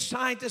get a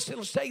scientist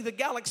that'll say the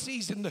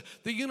galaxies and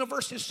the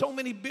universe is so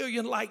many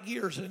billion light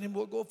years. And then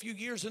we'll go a few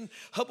years and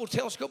Hubble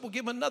telescope will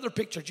give them another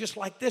picture just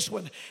like this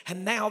one.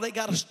 And now they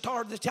got a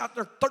star that's out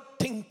there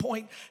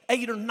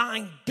 13.8 or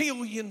 9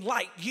 billion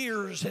light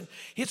years. And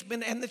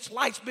its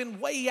light's been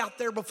way out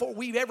there before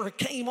we ever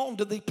came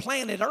onto the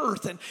planet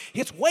Earth. And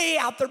it's way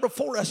out there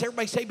before us.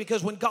 Everybody say,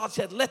 because when God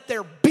said, let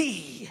there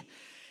be,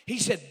 he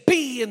said,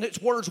 be, and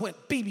its words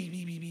went, be, be,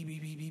 be, be, be, be,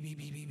 be, be, be, be,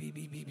 be,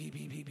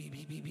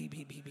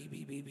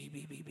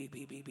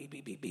 be, be,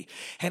 be, be, be,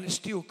 and it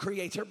still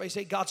creates. Everybody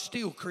say, God's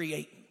still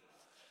creating.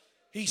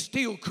 He's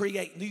still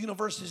creating. The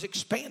universe is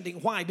expanding.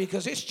 Why?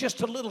 Because it's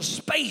just a little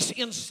space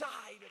inside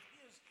of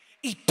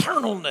his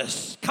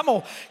eternalness. Come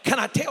on. Can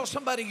I tell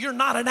somebody you're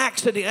not an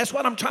accident? That's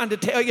what I'm trying to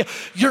tell you.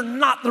 You're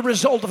not the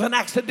result of an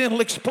accidental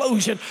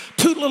explosion.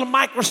 2 little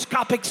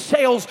microscopic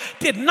cells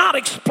did not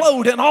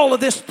explode and all of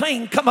this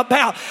thing come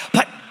about.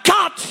 But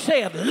God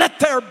said, let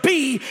there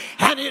be,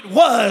 and it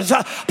was.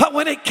 But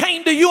when it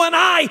came to you and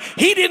I,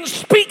 he didn't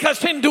speak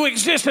us into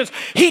existence.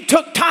 He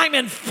took time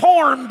and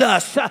formed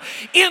us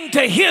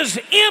into his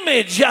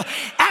image,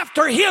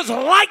 after his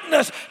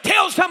likeness.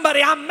 Tell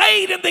somebody, I'm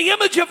made in the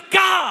image of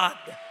God.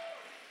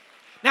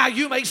 Now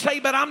you may say,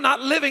 but I'm not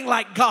living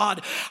like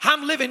God.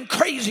 I'm living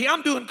crazy.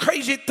 I'm doing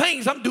crazy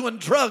things. I'm doing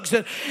drugs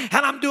and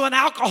I'm doing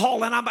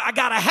alcohol, and I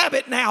got a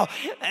habit now,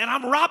 and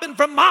I'm robbing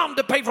from mom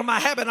to pay for my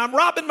habit. I'm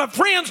robbing my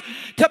friends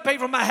to pay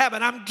for my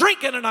habit. I'm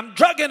drinking and I'm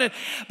drugging it.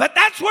 But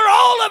that's where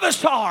all of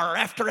us are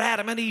after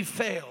Adam and Eve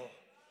fell.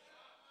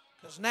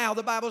 Because now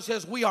the Bible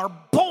says we are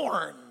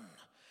born.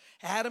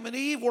 Adam and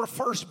Eve were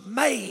first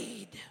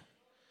made.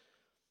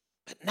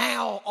 But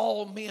now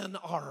all men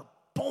are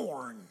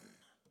born.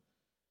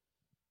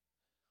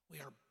 We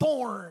are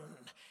born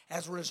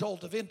as a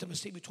result of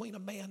intimacy between a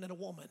man and a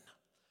woman.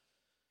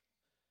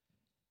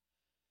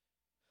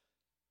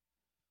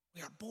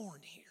 We are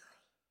born here.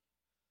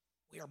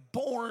 We are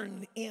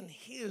born in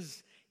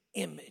his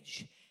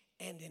image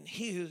and in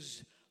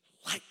his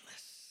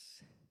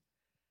likeness.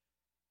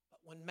 But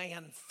when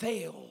man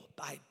fell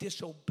by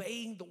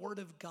disobeying the word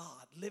of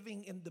God,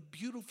 living in the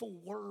beautiful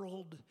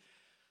world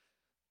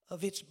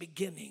of its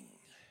beginning,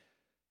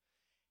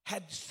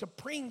 had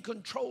supreme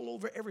control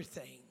over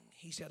everything,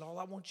 he said, all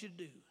I want you to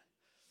do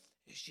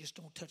is just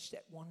don't touch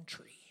that one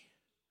tree.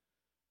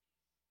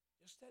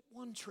 Just that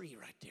one tree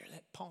right there,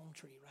 that palm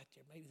tree right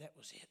there. Maybe that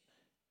was it.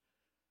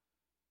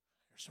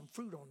 There's some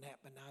fruit on that,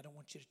 but now I don't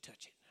want you to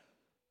touch it.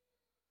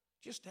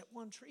 Just that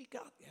one tree,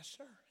 God? Yes,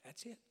 sir.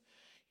 That's it.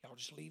 Y'all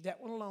just leave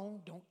that one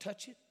alone. Don't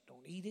touch it.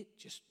 Don't eat it.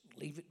 Just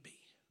leave it be.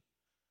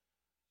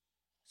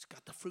 It's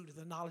got the fruit of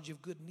the knowledge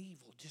of good and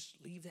evil. Just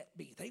leave that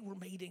be. They were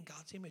made in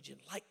God's image and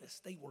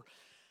likeness. They were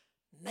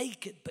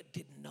naked but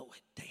didn't know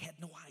it. They had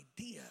no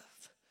idea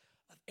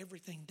of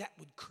everything that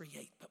would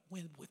create. But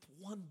when with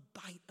one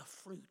bite of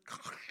fruit,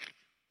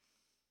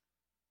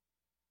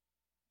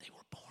 they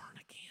were born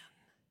again.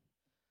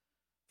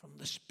 From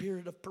the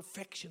spirit of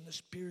perfection, the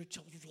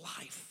spiritual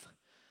life,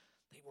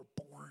 they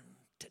were born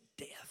to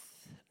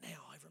death. Now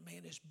every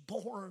man is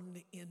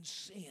born in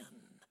sin,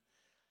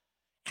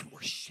 and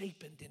we're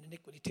shapened in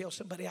iniquity. Tell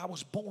somebody, I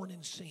was born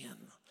in sin.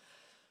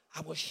 I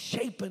was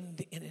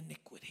shapened in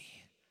iniquity.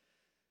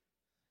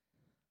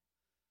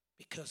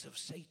 Because of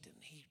Satan,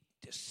 he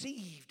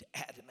deceived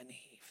Adam and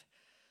Eve.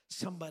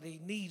 Somebody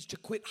needs to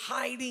quit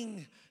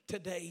hiding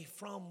today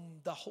from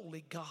the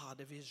holy God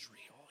of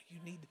Israel.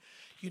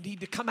 You need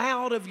to come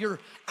out of your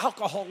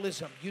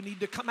alcoholism. You need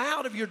to come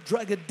out of your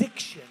drug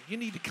addiction. You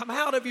need to come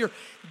out of your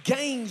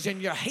gangs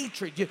and your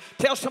hatred. You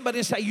tell somebody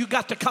and say, you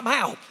got to come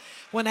out.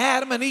 When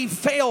Adam and Eve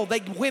fell,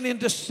 they went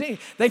into sin.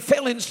 They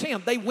fell in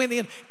sin. They went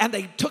in and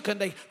they took and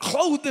they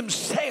clothed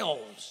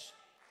themselves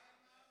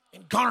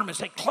in garments.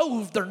 They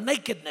clothed their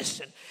nakedness,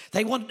 and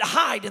they wanted to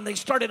hide, and they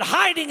started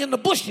hiding in the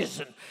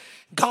bushes. And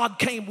God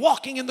came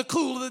walking in the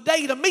cool of the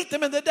day to meet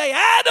them in the day.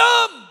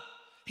 Adam!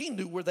 He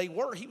knew where they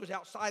were. He was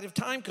outside of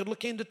time, could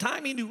look into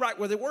time. He knew right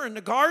where they were in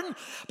the garden.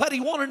 But he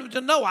wanted them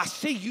to know, I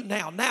see you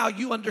now. Now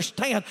you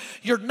understand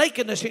your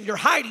nakedness and your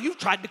hiding. You've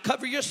tried to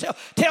cover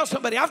yourself. Tell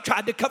somebody, I've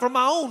tried to cover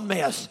my own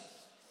mess,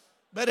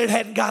 but it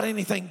hadn't got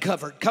anything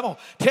covered. Come on.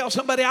 Tell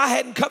somebody, I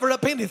hadn't covered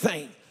up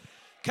anything.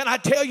 Can I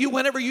tell you,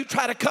 whenever you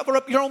try to cover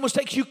up your own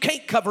mistakes, you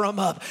can't cover them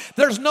up.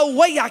 There's no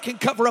way I can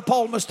cover up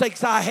all the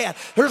mistakes I had.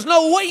 There's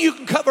no way you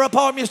can cover up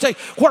all mistakes.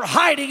 We're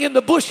hiding in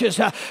the bushes,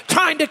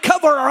 trying to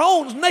cover our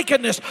own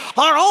nakedness,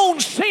 our own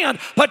sin.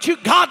 But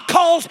God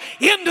calls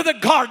into the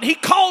garden. He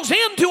calls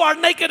into our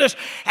nakedness.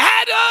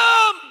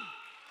 Adam,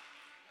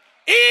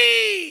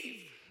 Eve.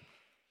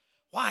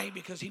 Why?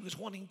 Because he was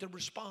wanting to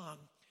respond.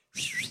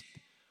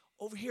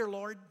 Over here,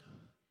 Lord.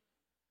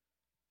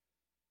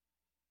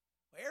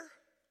 Where?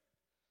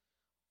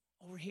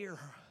 Over here,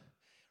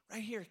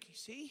 right here, can you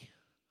see?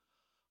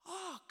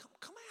 Oh,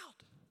 come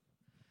out.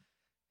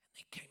 And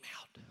they came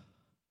out.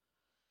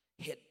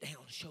 Head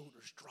down,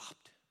 shoulders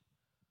dropped.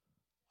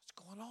 What's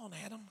going on,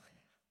 Adam?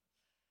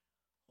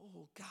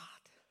 Oh, God.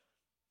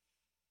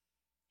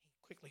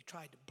 He quickly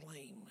tried to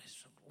blame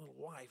his little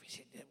wife. He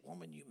said, that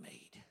woman you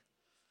made.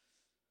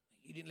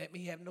 You didn't let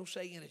me have no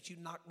say in it. You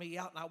knocked me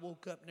out, and I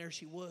woke up, and there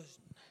she was.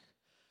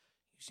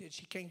 You said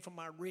she came from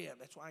my rib.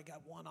 That's why I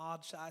got one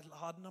odd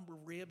number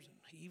of ribs.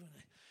 And even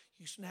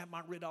you snapped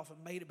my rib off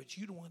and made it, but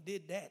you the one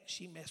did that.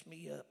 She messed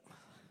me up.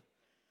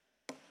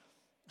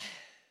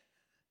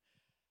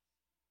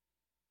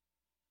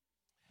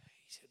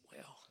 He said,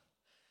 well,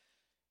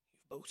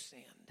 you've both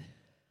sinned.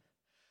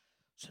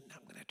 So now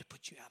I'm going to have to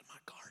put you out of my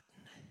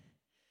garden.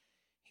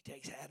 He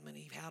takes Adam and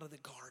Eve out of the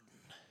garden,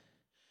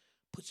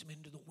 puts them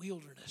into the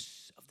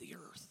wilderness of the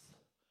earth.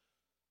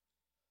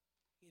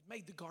 He had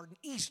made the garden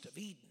east of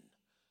Eden.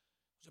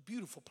 It was a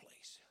beautiful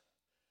place.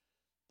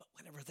 But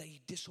whenever they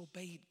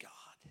disobeyed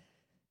God,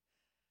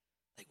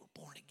 they were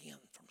born again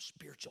from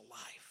spiritual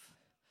life.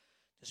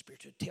 The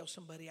spiritual, tell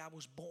somebody, I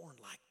was born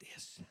like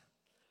this.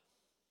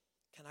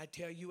 Can I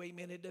tell you,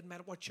 amen, it doesn't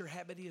matter what your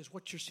habit is,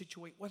 what your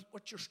situation,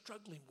 what you're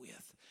struggling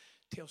with.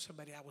 Tell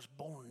somebody, I was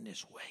born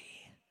this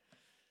way.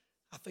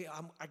 I feel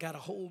I got a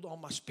hold on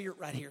my spirit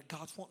right here.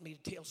 God's wanting me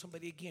to tell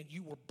somebody again,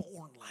 you were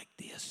born like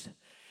this.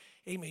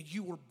 Amen.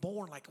 You were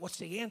born like, what's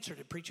the answer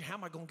to preacher? How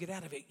am I going to get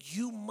out of it?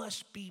 You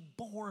must be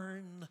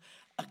born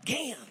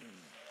again.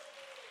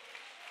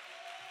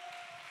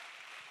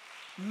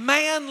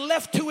 Man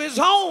left to his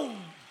own.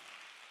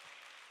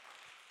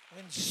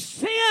 When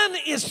sin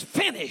is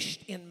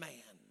finished in man,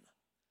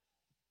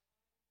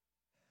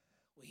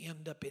 we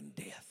end up in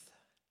death.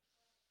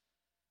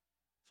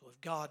 So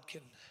if God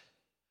can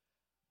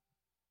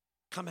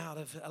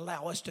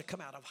allow us to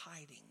come out of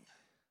hiding,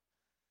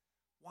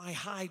 why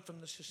hide from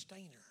the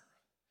sustainer?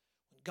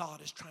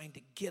 God is trying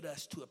to get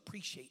us to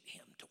appreciate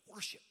him, to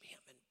worship him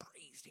and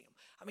praise him.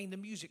 I mean, the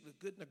music was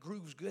good and the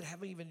groove was good.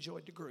 Haven't even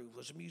enjoyed the groove.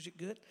 Was the music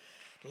good?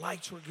 The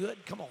lights were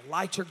good. Come on,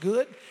 lights are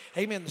good.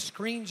 Amen. The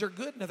screens are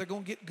good. Now they're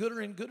going to get gooder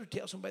and gooder.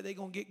 Tell somebody they're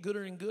going to get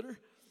gooder and gooder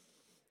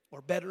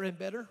or better and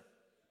better.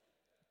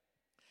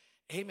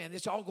 Amen.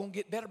 It's all going to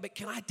get better. But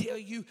can I tell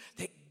you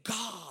that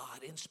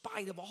God, in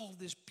spite of all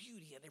this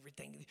beauty and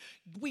everything,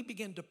 we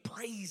begin to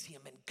praise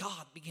him and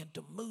God began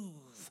to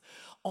move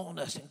on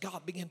us and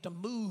God began to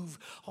move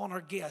on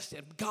our guests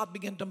and God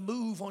began to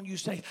move on you.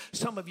 Say,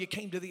 some of you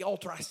came to the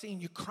altar. I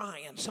seen you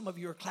crying. Some of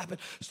you are clapping.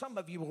 Some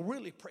of you were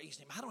really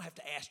praising him. I don't have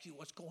to ask you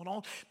what's going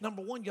on.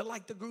 Number one, you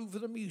like the groove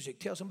of the music.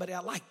 Tell somebody I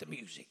like the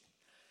music.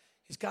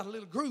 It's got a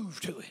little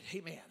groove to it.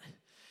 Amen.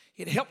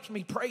 It helps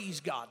me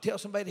praise God. Tell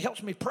somebody it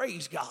helps me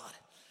praise God.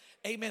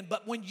 Amen.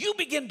 But when you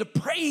begin to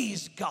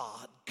praise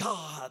God,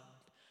 God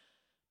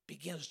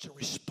begins to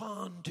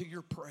respond to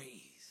your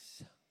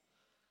praise.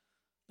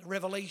 The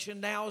revelation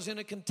now is in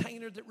a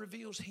container that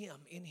reveals him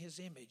in his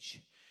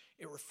image.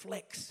 It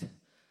reflects,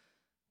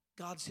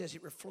 God says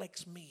it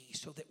reflects me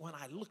so that when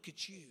I look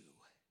at you,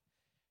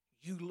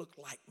 you look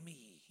like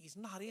me.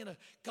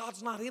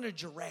 God's not in a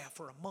giraffe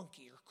or a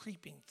monkey or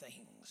creeping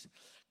things.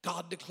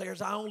 God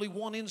declares, I only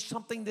want in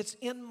something that's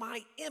in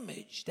my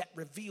image that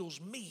reveals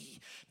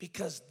me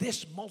because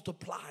this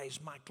multiplies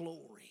my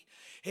glory.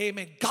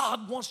 Amen.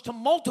 God wants to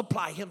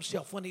multiply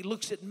himself. When he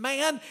looks at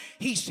man,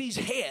 he sees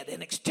head,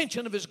 an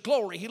extension of his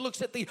glory. He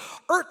looks at the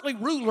earthly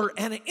ruler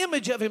and an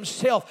image of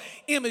himself.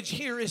 Image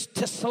here is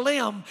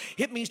tessalem.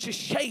 It means to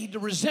shade, to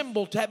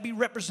resemble, to be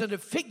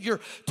representative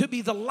figure, to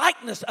be the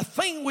likeness, a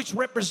thing which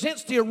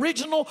represents the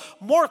original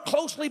more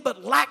closely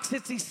but lacks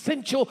its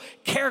essential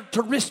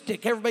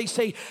characteristic. Everybody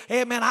say,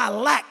 amen, I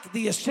lack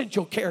the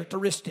essential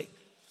characteristic.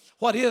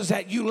 What is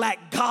that? You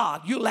lack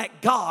God. You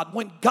lack God.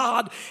 When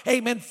God,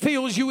 amen,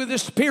 fills you with the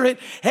Spirit,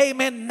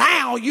 amen,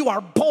 now you are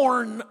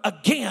born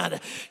again.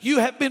 You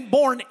have been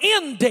born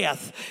in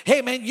death.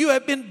 Amen. You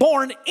have been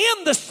born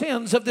in the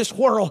sins of this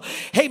world.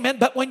 Amen.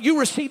 But when you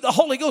receive the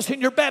Holy Ghost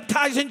and you're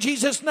baptized in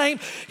Jesus' name,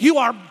 you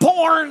are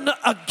born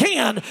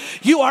again.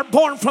 You are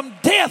born from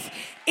death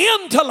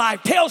into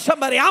life. Tell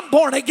somebody, I'm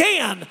born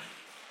again.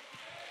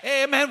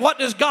 Amen. What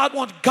does God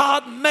want?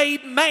 God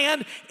made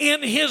man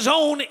in his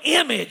own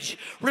image,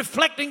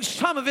 reflecting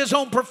some of his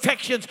own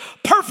perfections,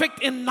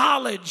 perfect in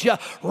knowledge,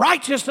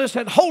 righteousness,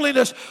 and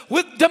holiness,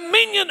 with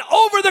dominion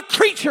over the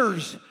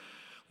creatures.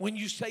 When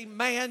you say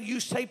man, you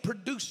say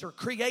producer,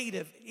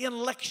 creative,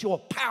 intellectual,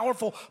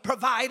 powerful,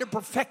 provider,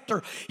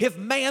 perfecter. If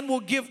man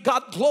will give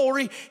God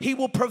glory, he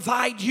will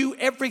provide you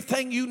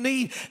everything you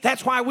need.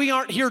 That's why we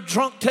aren't here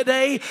drunk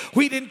today.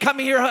 We didn't come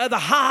here with a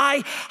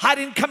high. I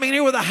didn't come in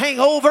here with a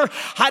hangover.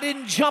 I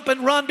didn't jump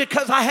and run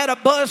because I had a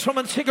buzz from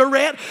a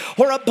cigarette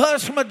or a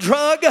buzz from a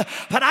drug.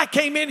 But I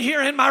came in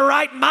here in my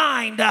right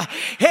mind.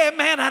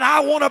 Amen. And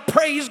I want to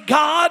praise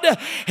God.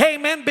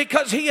 Amen.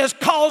 Because he has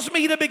caused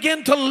me to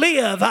begin to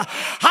live.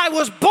 I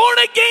was born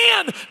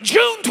again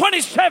June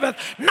 27th,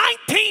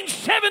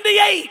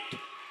 1978.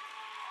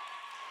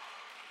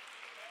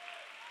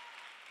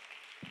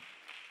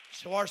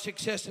 So our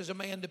success as a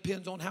man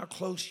depends on how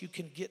close you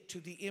can get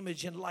to the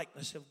image and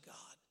likeness of God.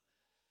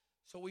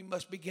 So we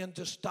must begin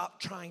to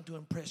stop trying to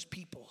impress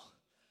people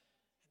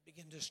and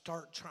begin to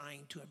start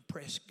trying to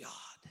impress God.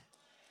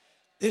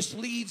 This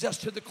leads us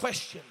to the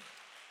question.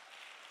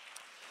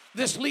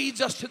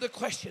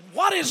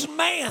 What is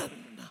man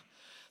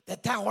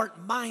that thou art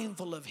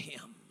mindful of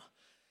him,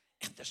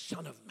 and the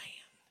Son of Man?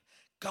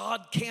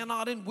 God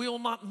cannot and will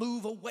not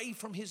move away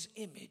from his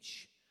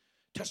image.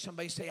 Touch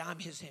somebody, say, I'm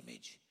his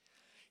image.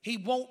 He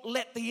won't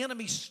let the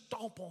enemy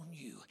stomp on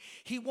you.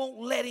 He won't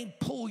let him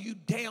pull you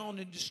down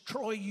and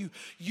destroy you.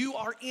 You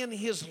are in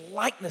his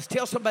likeness.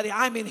 Tell somebody,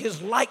 I'm in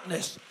his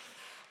likeness.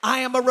 I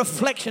am a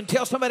reflection.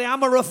 Tell somebody,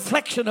 I'm a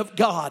reflection of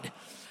God.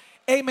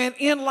 Amen.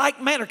 In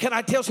like manner, can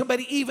I tell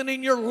somebody, even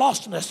in your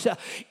lostness,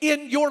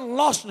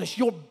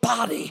 your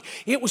body,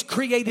 it was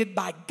created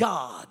by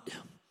God.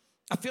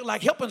 I feel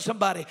like helping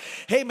somebody.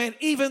 Amen.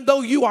 Even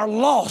though you are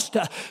lost,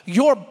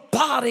 your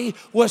body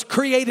was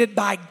created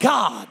by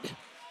God.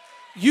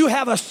 You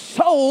have a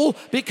soul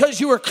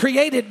because you were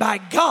created by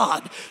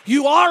God.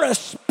 You are a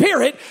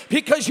spirit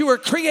because you were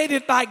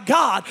created by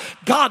God.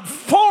 God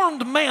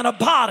formed man a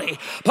body,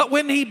 but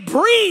when he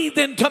breathed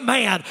into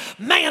man,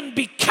 man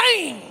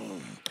became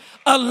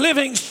a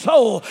living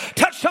soul.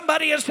 Touch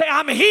somebody and say,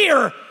 I'm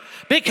here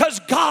because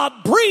God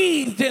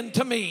breathed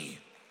into me.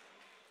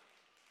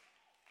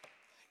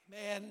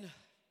 Man,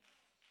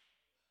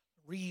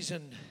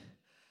 reason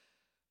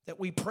that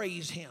we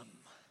praise him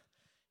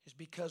is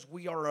because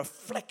we are a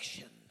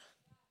reflection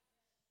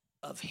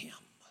of him.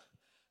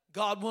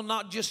 God will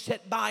not just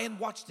sit by and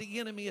watch the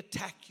enemy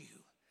attack you,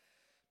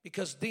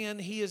 because then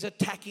he is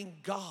attacking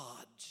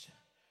God's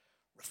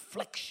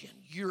reflection.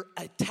 You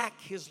attack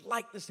his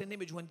likeness and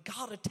image. When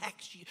God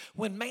attacks you,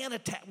 when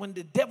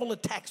the devil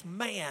attacks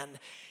man,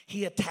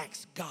 he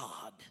attacks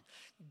God.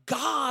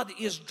 God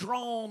is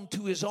drawn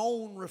to his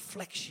own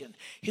reflection,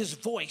 his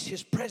voice,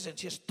 his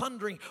presence, his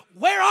thundering,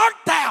 where art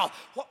thou?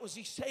 What was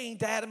he saying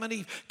to Adam and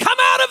Eve? Come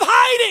out of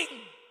hiding.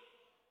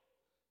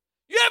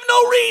 You have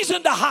no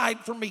reason to hide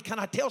from me. Can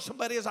I tell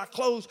somebody as I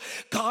close,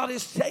 God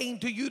is saying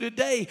to you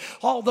today,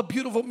 all the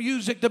beautiful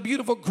music, the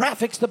beautiful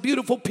graphics, the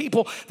beautiful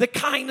people, the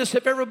kindness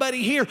of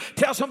everybody here.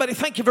 Tell somebody,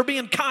 thank you for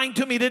being kind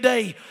to me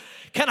today.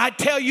 Can I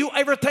tell you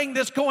everything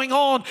that's going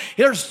on?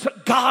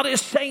 God is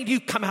saying to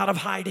you, come out of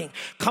hiding.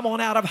 Come on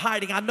out of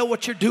hiding. I know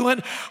what you're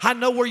doing. I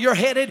know where you're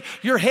headed.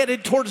 You're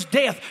headed towards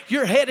death.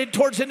 You're headed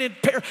towards an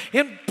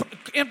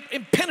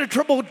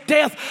impenetrable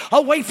death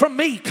away from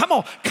me. Come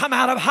on, come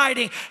out of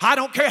hiding. I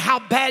don't care how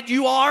bad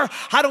you are.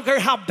 I don't care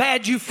how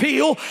bad you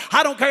feel.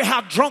 I don't care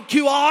how drunk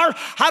you are.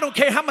 I don't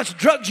care how much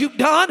drugs you've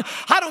done.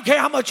 I don't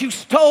care how much you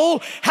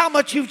stole, how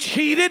much you've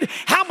cheated,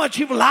 how much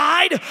you've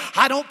lied.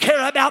 I don't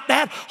care about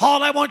that.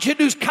 All I want you to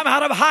do is come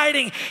out of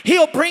hiding.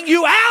 He'll bring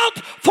you out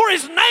for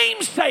his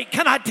name's sake.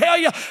 Can I tell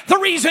you, the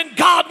reason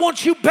God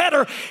wants you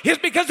better is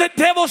because the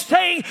devil's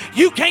saying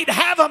you can't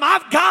have them.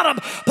 I've got them.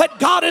 But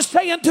God is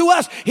saying to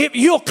us, if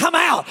you'll come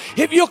out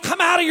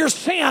of your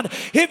sin,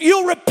 if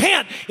you'll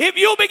repent, if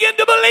you'll begin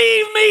to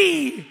believe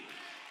me,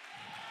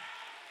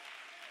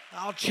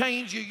 I'll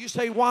change you. You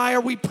say, why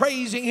are we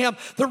praising him?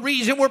 The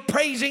reason we're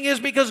praising is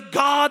because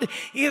God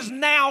is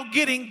now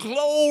getting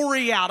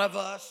glory out of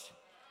us.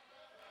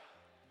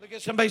 Look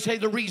at somebody, say,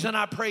 the reason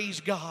I praise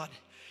God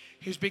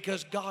is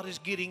because God is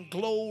getting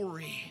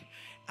glory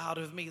out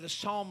of me. The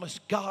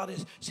psalmist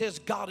says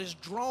God is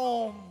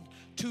drawn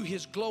to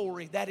his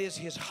glory. That is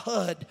his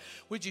HUD,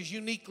 which is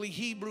uniquely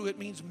Hebrew. It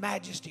means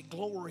majesty,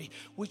 glory,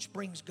 which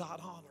brings God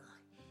honor.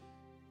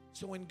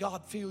 So when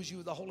God fills you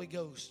with the Holy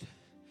Ghost,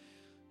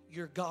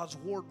 you're God's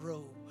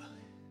wardrobe.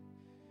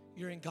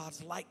 You're in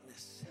God's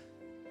likeness.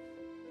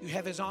 You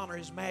have his honor,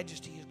 his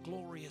majesty, his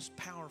glory, his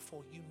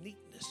powerful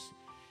uniqueness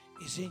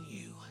is in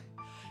you.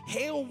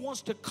 Hell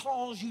wants to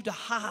cause you to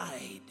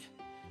hide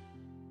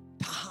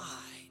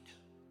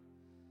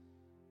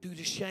due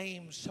to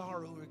shame,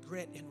 sorrow,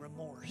 regret, and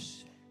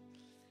remorse,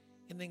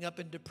 ending up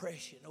in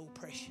depression,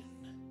 oppression,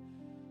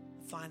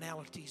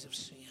 finalities of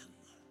sin.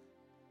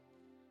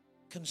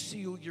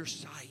 Conceal your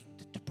sight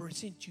to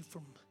prevent you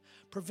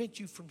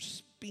from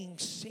being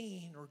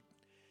seen or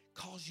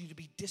cause you to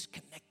be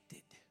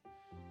disconnected,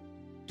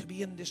 to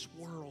be in this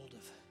world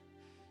of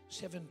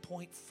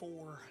 7.4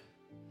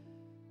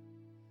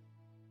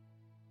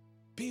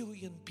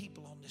 billion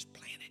people on this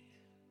planet.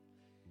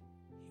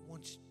 He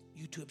wants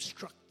you to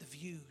obstruct the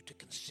view, to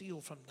conceal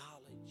from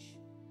knowledge.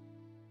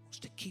 wants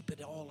to keep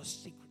it all a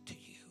secret to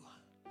you.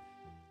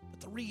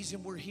 But the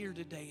reason we're here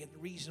today and the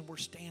reason we're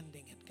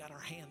standing and got our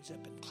hands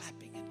up and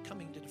clapping and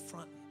coming to the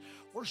front and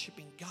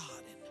worshiping God,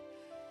 and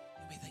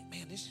you may think,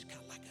 man, this is kind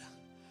of like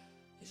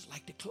it's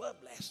like the club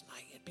last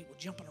night, and people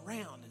jumping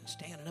around and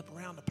standing up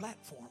around the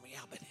platform. Yeah,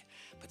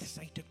 but this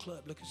ain't the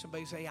club. Look at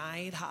somebody and say, I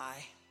ain't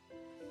high.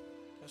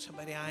 Tell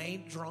somebody I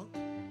ain't drunk.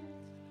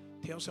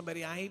 Tell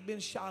somebody I ain't been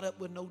shot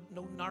up with no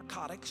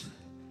narcotics.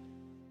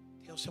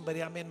 Tell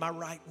somebody I'm in my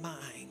right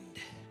mind.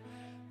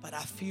 But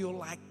I feel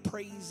like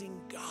praising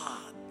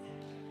God.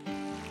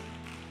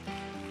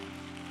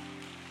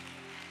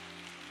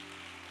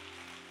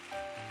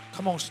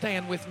 Come on,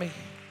 stand with me.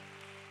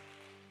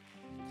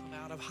 Come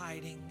out of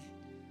hiding.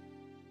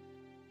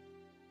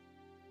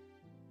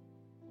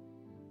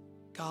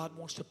 God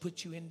wants to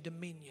put you in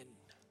dominion.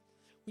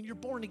 When you're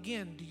born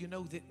again, do you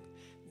know that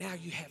now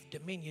you have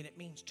dominion? It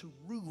means to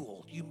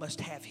rule. You must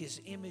have His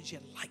image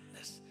and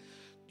likeness.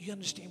 Do you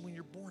understand? When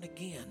you're born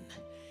again,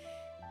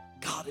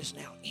 God is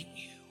now in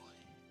you.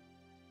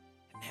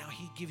 And now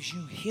He gives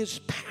you His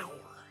power,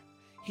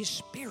 His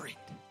Spirit.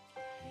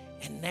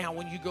 And now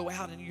when you go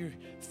out and you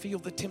feel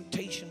the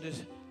temptation to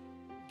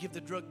give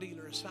the drug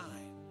dealer a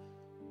sign.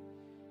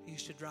 I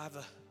used to drive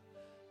a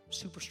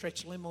super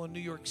stretch limo in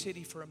New York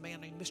City for a man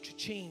named Mr.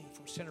 Ching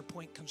from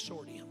Centerpoint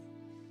Consortium.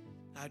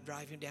 I'd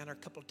drive him down there a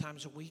couple of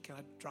times a week, and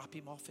I'd drop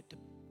him off at the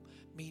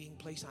meeting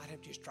place. I'd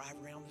have to just drive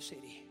around the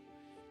city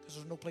because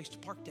there's no place to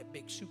park that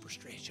big super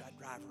stretch. I'd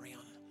drive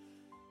around.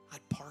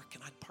 I'd park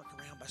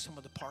around by some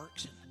of the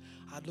parks, and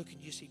I'd look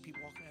and you see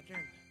people walking out there,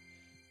 and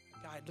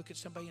the guy'd look at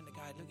somebody, and the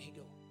guy'd look and he'd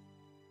go.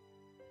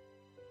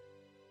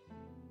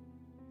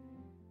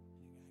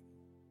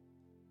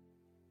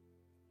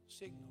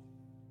 Signal.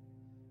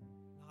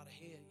 Not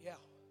ahead, yeah.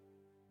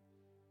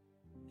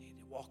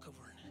 They'd walk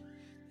over, and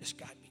this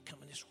guy'd be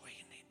coming this way,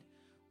 and they'd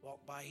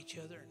walk by each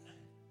other,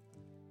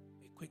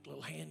 and a quick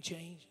little hand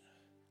change.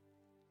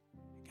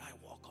 The guy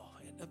would walk off.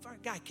 And the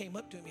guy came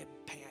up to him, he had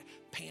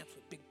pants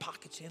with big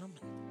pockets in them,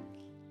 and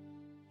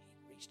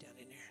he'd reach down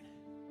in there, and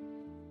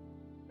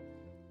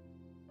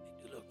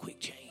they'd do a little quick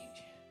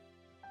change.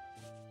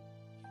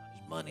 Got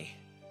his money.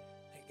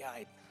 That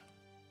guy.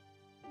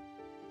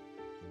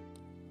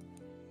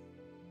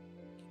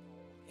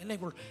 And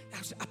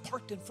I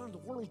parked in front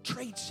of the World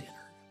Trade Center.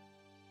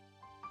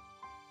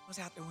 I was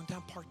out there one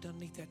time, parked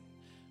underneath that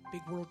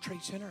big World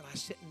Trade Center, and I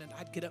was sitting, and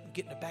I'd get up and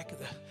get in the back of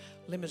the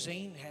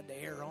limousine, had the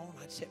air on.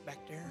 I'd sit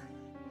back there,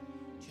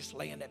 just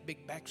lay in that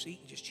big back seat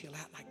and just chill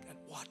out, and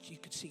I'd watch. You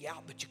could see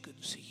out, but you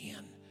couldn't see in.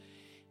 And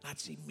I'd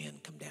see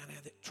men come down out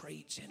of that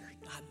trade center.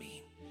 I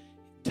mean,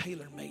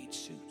 tailor-made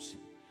suits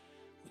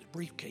with a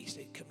briefcase.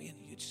 They'd come in,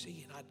 and you'd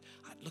see, and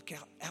I'd look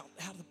out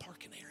of the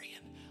parking area,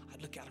 and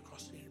I'd look out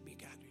across the big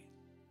guy.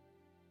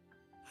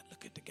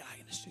 Look at the guy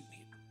in the suit.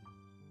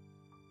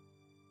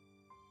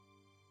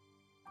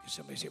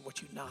 Somebody said,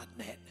 what you nodding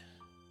at?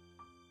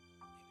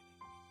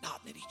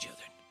 Nodding at each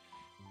other.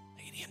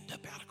 They'd end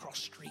up out across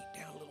the street,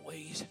 down a little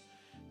ways.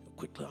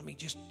 Quickly, I mean,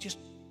 just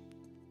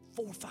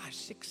 4, 5,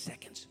 6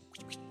 seconds.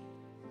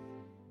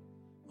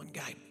 One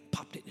guy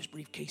popped it in his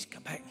briefcase and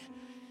come back,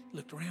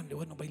 looked around. There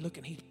wasn't nobody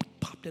looking. He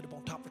popped it up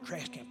on top of a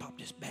trash can, popped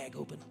this bag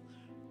open.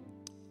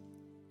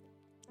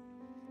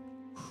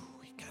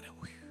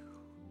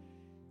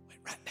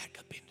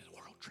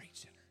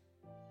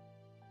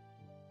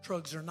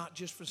 Drugs are not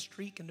just for the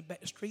street and the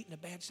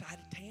bad side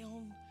of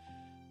town.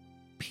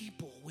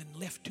 People, when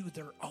left to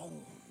their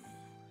own,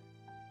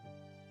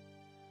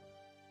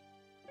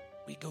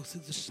 we go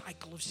through the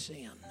cycle of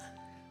sin.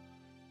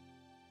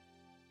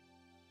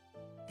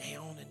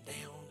 Down and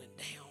down and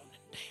down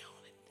and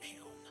down and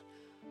down.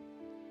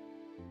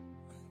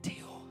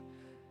 Until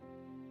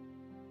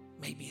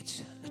maybe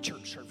it's a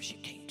church service you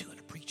came to and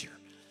a preacher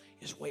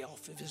is way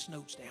off of his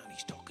notes down.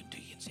 He's talking to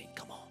you and saying,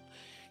 come on,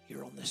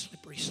 you're on this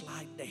slippery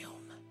slide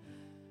down.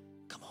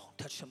 Come on,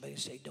 touch somebody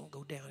and say, don't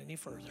go down any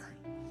further.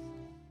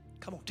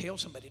 Come on, tell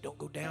somebody, don't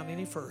go down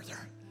any further.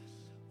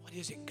 What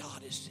is it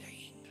God is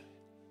saying?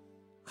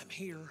 I'm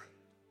here.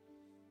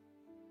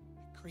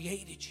 I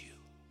created you.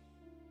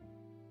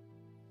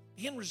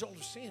 The end result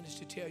of sin is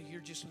to tell you you're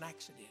just an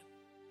accident.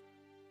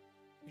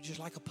 You're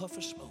just like a puff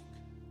of smoke.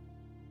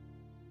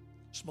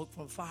 Smoke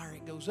from a fire,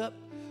 it goes up.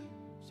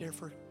 It's there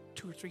for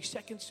 2 or 3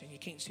 seconds, and you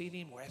can't see it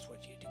anymore. That's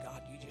what you do,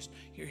 God.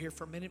 You're here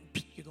for a minute,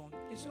 you're going,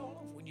 it's all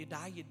over. When you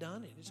die, you're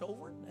done, and it's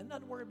over, and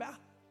nothing to worry about.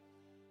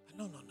 But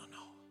no.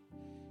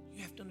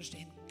 You have to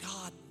understand,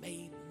 God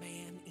made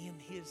man in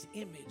His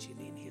image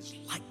and in His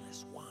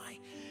likeness. Why?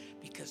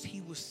 Because He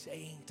was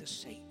saying to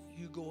Satan,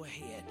 you go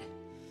ahead.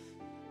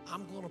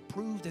 I'm going to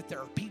prove that there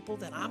are people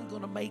that I'm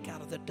going to make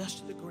out of the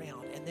dust of the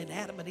ground. And then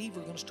Adam and Eve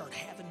are going to start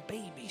having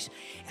babies.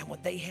 And when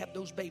they have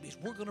those babies,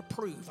 I'm going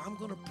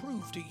to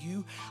prove to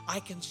you I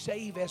can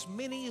save as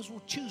many as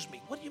will choose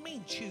me. What do you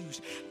mean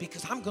choose?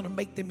 Because I'm going to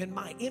make them in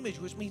my image,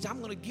 which means I'm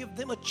going to give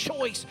them a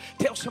choice.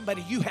 Tell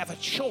somebody, you have a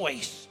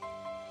choice.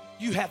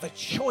 You have a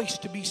choice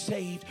to be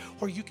saved,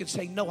 or you can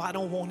say, no, I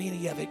don't want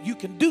any of it. You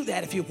can do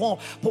that if you want.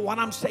 But what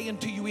I'm saying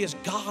to you is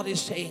God is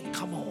saying,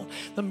 come on.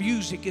 The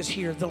music is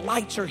here. The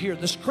lights are here.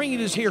 The screen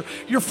is here.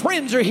 Your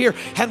friends are here.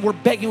 And we're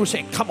begging. We're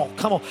saying, come on,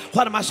 come on.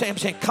 What am I saying? I'm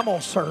saying, come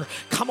on, sir.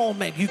 Come on,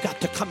 man. You got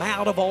to come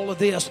out of all of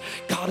this.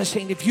 God is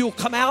saying, if you'll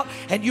come out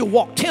and you'll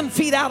walk 10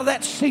 feet out of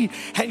that seat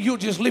and you'll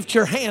just lift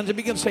your hands and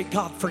begin to say,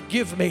 God,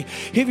 forgive me.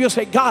 If you'll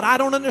say, God, I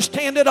don't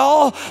understand it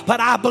all, but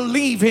I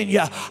believe in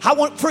you.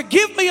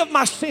 Forgive me of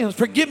my sins.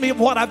 Forgive me of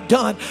what I've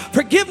done.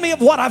 Forgive me of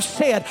what I've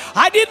said.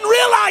 I didn't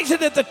realize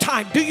it at the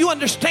time. Do you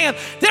understand?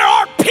 There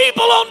are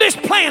people on this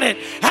planet,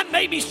 and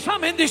maybe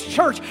some in this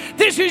church.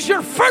 This is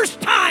your first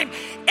time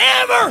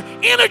ever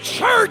in a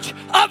church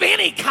of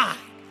any kind.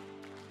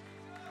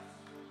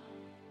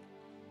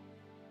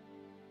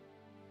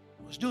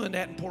 I was doing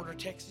that in Porter,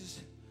 Texas.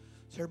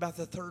 So there about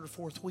the third or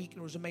fourth week, and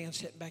there was a man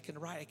sitting back in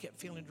the right. I kept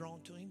feeling drawn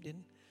to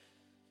him.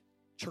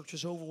 Church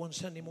was over one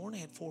Sunday morning.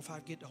 I had 4 or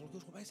 5 get the Holy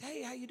Ghost. I said,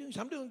 hey, how you doing? He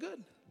said, I'm doing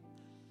good.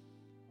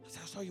 I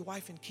said, I saw your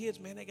wife and kids,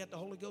 man. They got the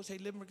Holy Ghost. They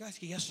living with God. He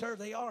said, yes, sir,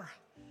 they are.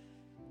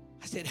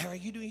 I said, how are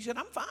you doing? He said,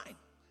 I'm fine.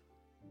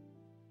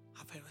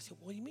 I said,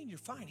 what do you mean you're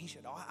fine? He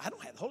said, oh, I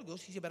don't have the Holy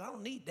Ghost. He said, but I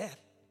don't need that.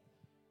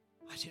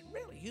 I said,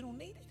 really? You don't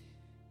need it?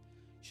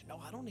 He said, no,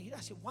 I don't need it.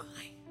 I said, why?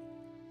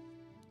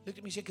 Looked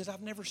at me and said, because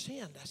I've never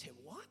sinned. I said,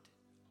 what?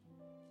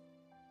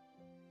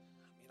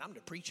 I'm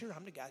the preacher.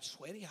 I'm the guy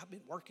sweaty. I've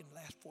been working the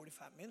last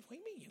 45 minutes. What do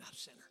you mean you're not a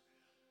sinner?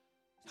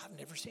 I've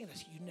never sinned. I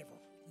said, you never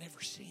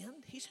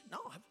sinned? He said, no,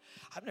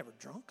 I've never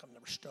drunk. I've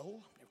never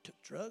stole. I've never took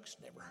drugs.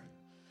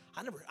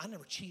 I never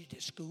cheated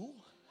at school.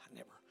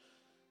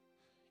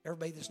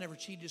 Everybody that's never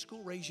cheated at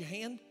school, raise your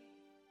hand.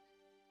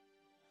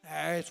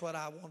 That's what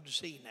I wanted to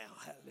see now.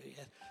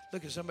 Hallelujah.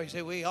 Look at somebody and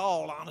say, we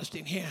all honest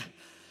in here.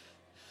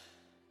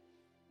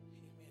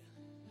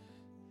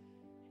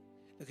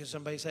 Look at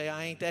somebody and say,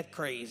 I ain't that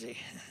crazy.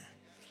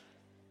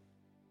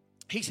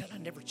 He said, I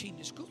never cheated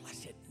in school. I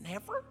said,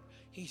 never?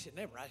 He said,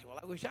 never. I said, well,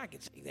 I wish I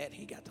could see that.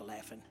 He got to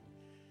laughing. I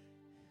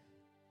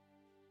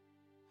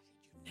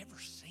said, you never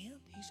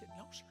sinned? He said,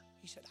 no, sir.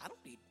 He said, I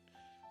don't need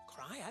to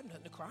cry. I have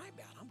nothing to cry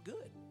about. I'm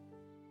good.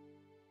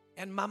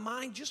 And my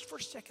mind just for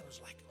a second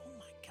was like, oh,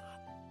 my God.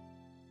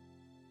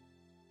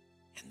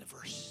 And the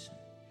verse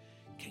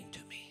came to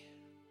me.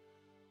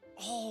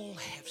 All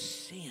have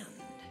sinned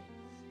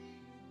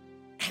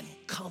and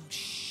come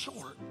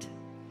short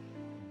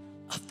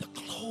of the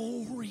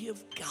glory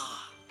of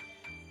God.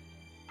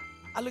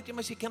 I looked at him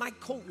and said, can I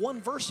quote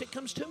one verse that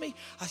comes to me?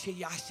 I said,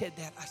 yeah, I said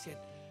that. I said,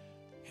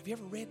 have you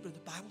ever read where the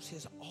Bible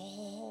says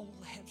all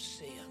have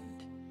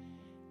sinned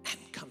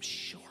and come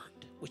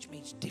short, which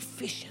means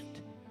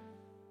deficient?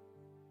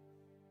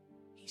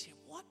 He said,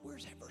 what?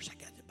 Where's that verse? I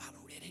got the Bible,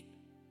 read it.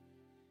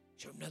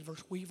 So another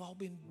verse, we've all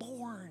been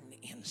born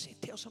in sin.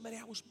 Tell somebody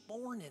I was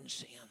born in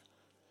sin.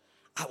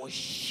 I was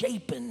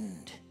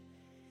shapened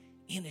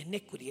in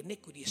iniquity.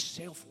 Iniquity is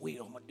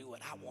self-will. I'm going to do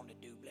what I want to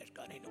do. Bless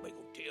God. Ain't nobody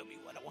going to tell me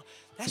what I want.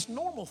 That's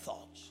normal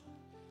thoughts.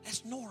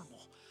 That's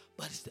normal.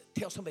 But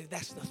tell somebody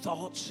that's the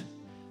thoughts.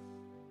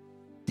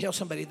 Tell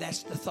somebody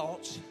that's the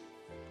thoughts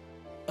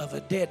of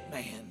a dead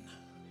man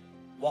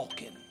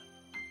walking.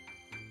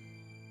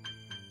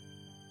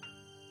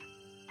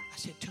 I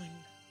said to him,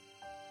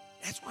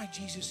 that's why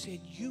Jesus said,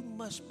 you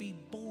must be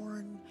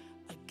born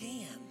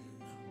again.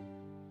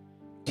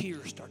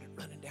 Tears started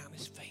running down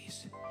his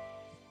face.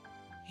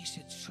 He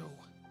said, so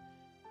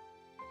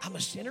I'm a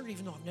sinner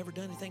even though I've never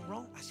done anything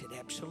wrong? I said,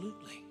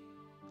 absolutely.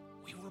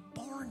 We were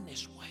born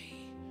this way.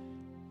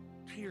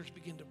 Tears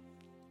began to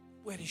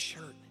wet his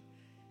shirt.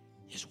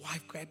 His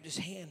wife grabbed his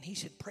hand. He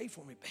said, pray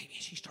for me, baby.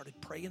 She started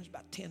praying. There's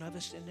about 10 of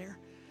us in there.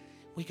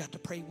 We got to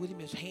pray with him.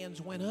 His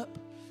hands went up.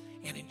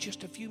 And in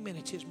just a few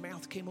minutes, his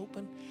mouth came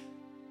open,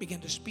 began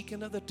to speak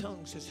in other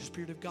tongues as the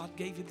Spirit of God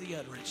gave him the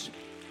utterance,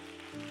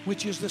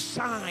 which is the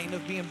sign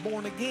of being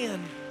born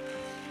again.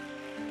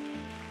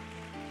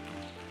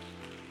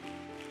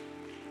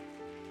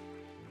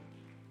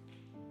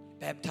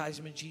 Baptized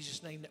him in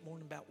Jesus' name that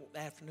morning, about the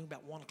afternoon,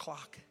 about 1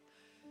 o'clock.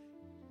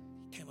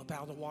 He came up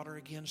out of the water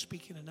again,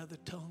 speaking in other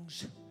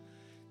tongues.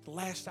 The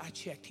last I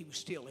checked, he was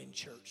still in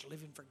church,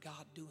 living for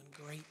God, doing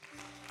great.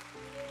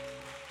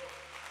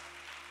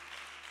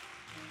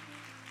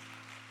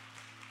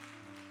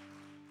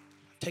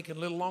 Taking a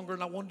little longer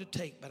than I wanted to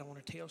take, but I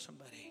want to tell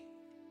somebody.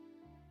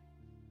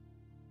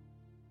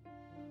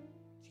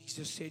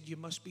 Jesus said you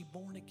must be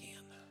born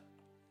again.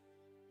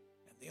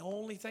 And the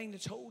only thing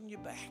that's holding you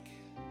back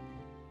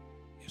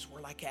is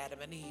we're like Adam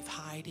and Eve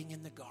hiding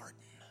in the garden.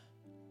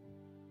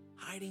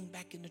 Hiding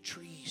back in the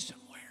trees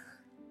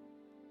somewhere.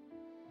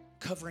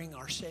 Covering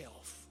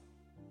ourselves.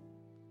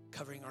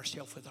 Covering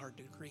ourselves with our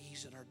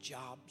degrees and our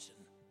jobs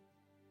and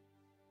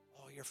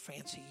all your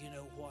fancy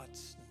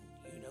you-know-whats.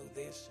 And you know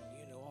this and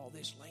you know all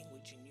this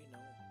language and you know.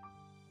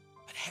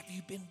 But have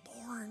you been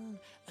born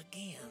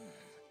again?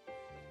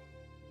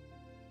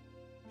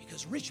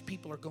 Because rich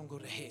people are going to go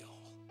to hell.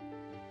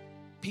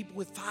 People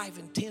with 5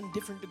 and 10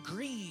 different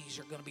degrees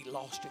are going to be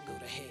lost and go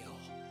to hell.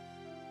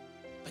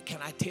 Can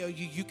I tell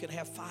you, you can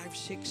have 5,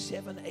 6,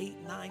 7, 8,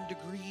 9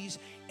 degrees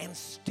and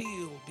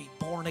still be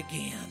born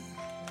again.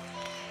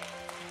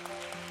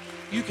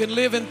 You can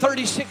live in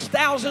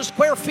 36,000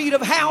 square feet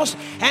of house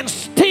and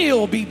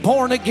still be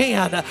born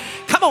again.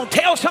 Come on,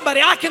 tell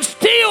somebody, I can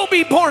still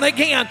be born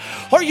again.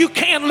 Or you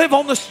can live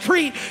on the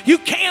street. You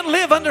can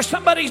live under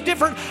somebody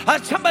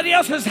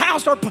else's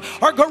house or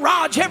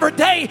garage every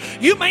day.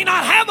 You may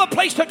not have a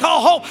place to call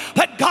home,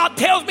 but God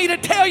tells me to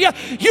tell you,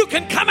 you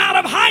can come out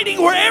of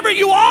hiding wherever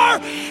you are,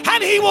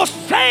 and He will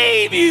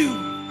save you.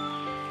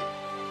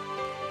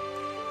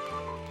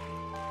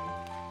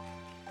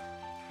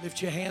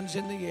 Lift your hands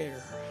in the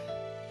air.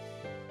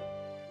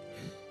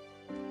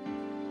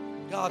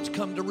 God's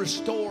come to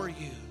restore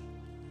you.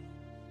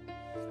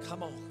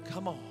 Come on,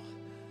 come on.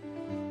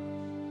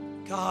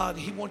 God,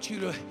 He wants you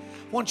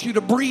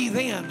to breathe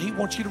in. He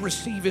wants you to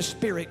receive His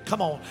Spirit.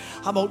 Come on.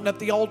 I'm opening up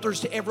the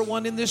altars to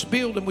everyone in this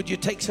building. Would you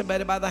take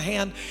somebody by the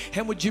hand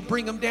and would you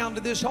bring them down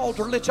to this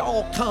altar? Let's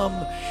all come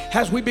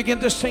as we begin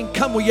to sing.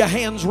 Come with your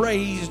hands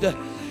raised.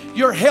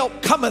 Your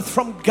help cometh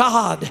from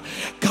God.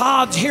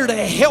 God's here to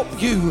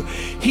help you.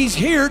 He's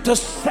here to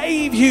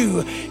save you.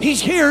 He's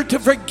here to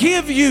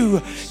forgive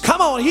you.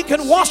 Come on, He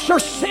can wash your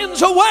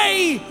sins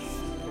away.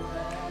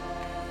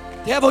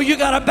 Devil, you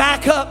got to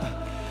back up,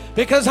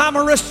 because I'm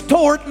a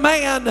restored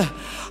man.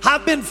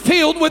 I've been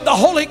filled with the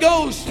Holy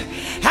Ghost,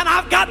 and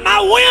I've got my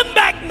wind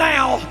back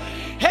now.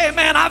 Hey,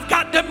 man, I've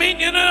got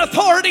dominion and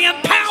authority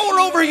and power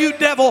over you,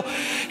 devil.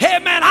 Hey,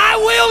 man, I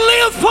will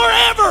live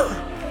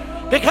forever,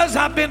 because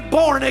I've been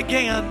born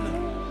again.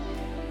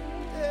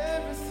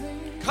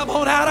 Come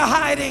on out of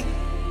hiding.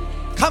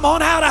 Come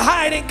on out of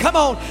hiding. Come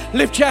on.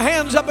 Lift your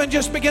hands up and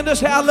just begin to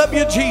say, I love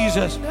you,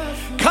 Jesus.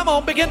 Come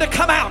on, begin to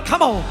come out.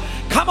 Come on.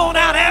 Come on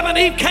out. Adam and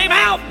Eve came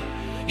out.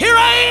 Here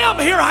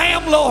I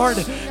am, Lord.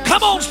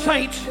 Come on,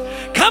 saints.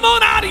 Come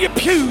on out of your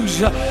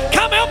pews.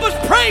 Come help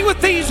us pray with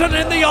these and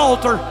in the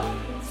altar.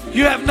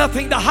 You have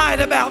nothing to hide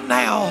about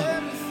now.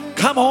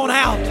 Come on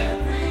out.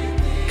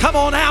 Come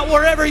on out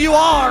wherever you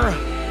are.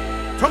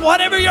 From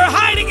whatever you're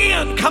hiding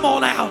in, come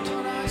on out.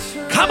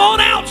 Come on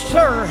out,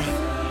 sir.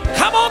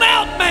 Come on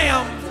out,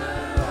 ma'am.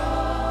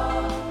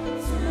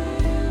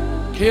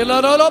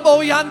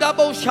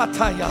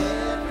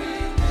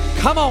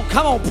 Come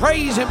on,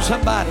 praise Him,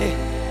 somebody.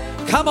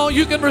 Come on,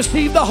 you can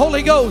receive the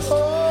Holy Ghost.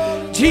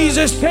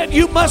 Jesus said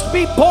you must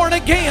be born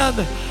again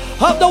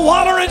of the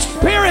water and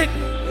Spirit.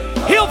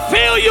 He'll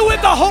fill you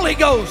with the Holy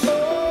Ghost.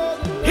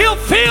 He'll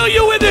fill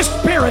you with His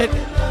Spirit.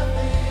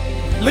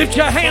 Lift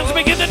your hands,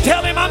 begin to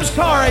tell Him, I'm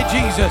sorry,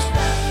 Jesus.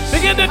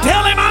 Begin to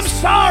tell Him, I'm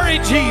sorry,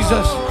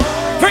 Jesus.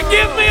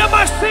 Forgive me of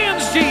my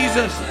sins,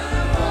 Jesus.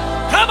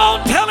 Come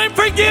on, tell Him,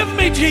 forgive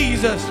me,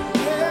 Jesus.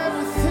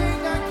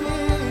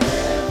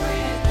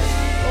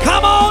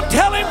 Come on,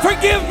 tell Him,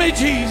 forgive me,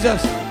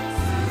 Jesus.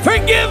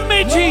 Forgive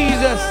me,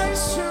 Jesus.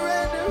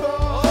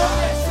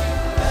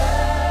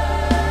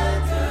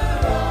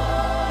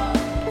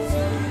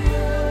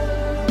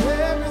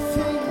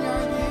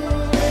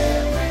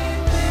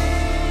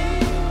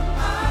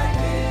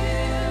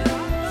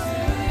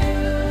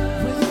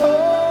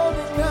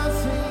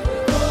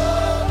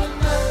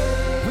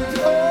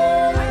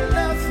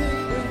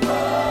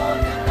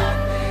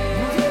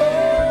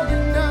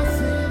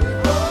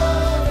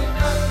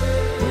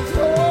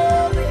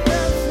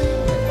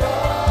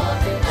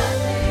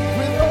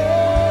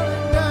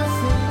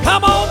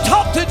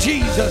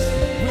 Jesus.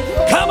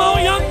 Come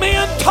on, young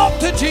men, talk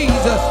to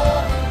Jesus.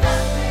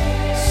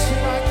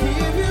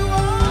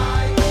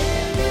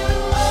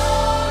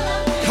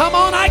 Come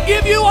on, I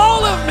give you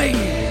all of me.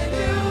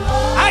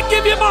 I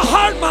give you my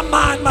heart, my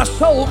mind, my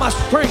soul, my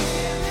strength.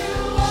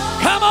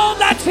 Come on,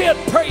 that's it.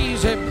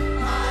 Praise Him.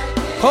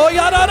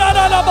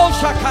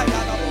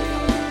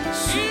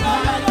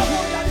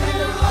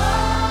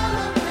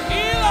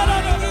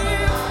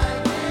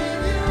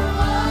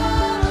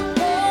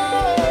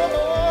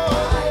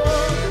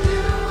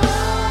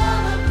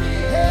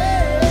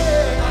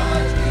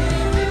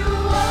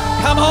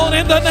 Come on,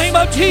 in the name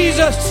of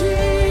Jesus,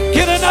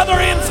 get another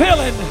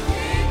infilling.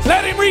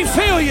 Let Him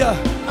refill you.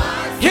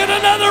 Get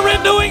another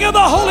renewing of the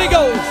Holy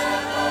Ghost.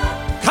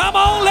 Come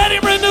on, let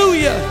Him renew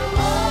you.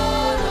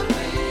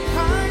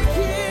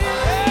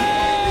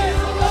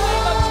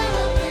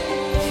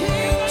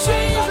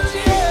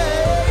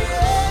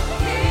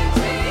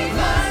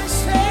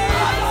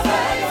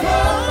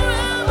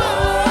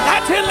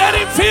 That's it, let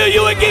Him fill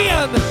you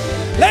again.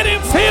 Let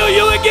Him fill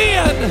you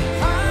again.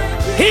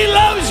 He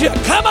loves you.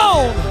 Come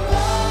on.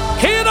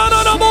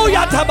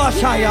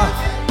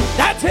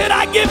 That's it.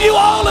 I give you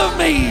all of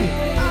me.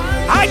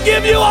 I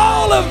give you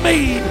all of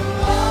me.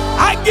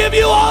 I give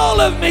you all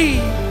of me.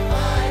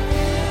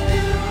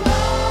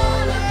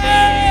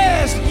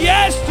 Yes,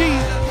 yes,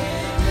 Jesus.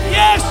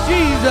 Yes,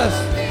 Jesus.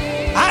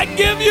 I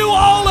give you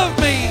all of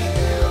me.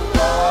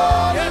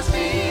 Yes,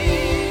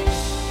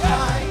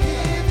 I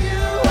give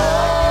you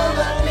all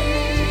of me.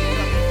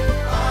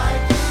 I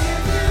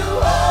give you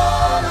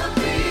all of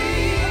me.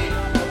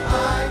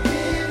 I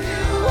give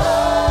you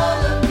all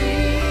of me.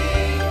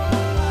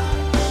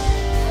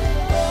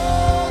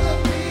 All of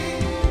me.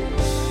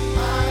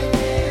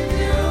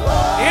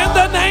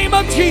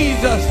 of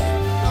Jesus.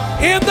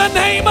 In the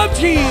name of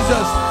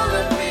Jesus.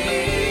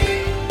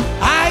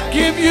 I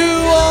give you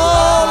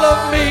all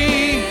of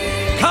me.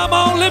 Come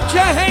on, lift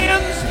your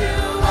hands.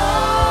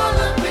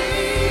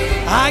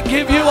 I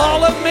give you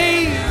all of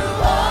me.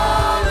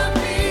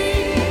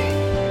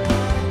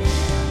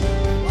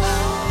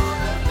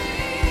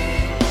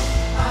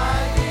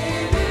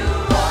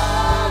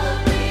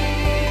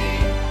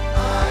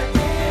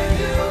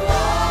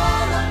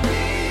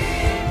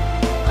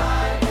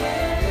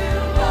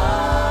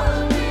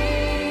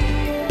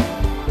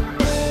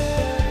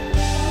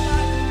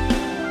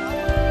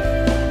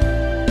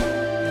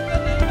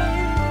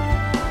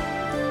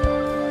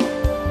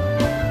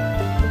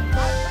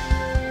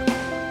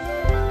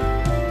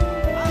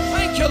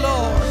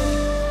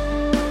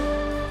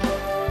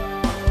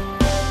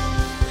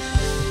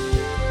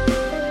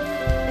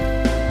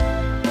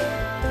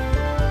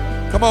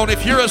 Come on,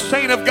 if you're a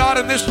saint of God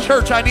in this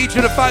church, I need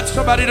you to find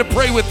somebody to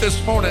pray with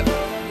this morning.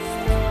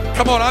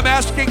 Come on, I'm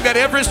asking that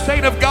every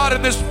saint of God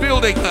in this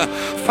building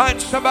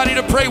find somebody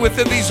to pray with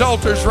in these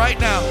altars right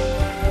now.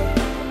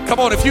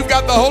 Come on, if you've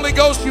got the Holy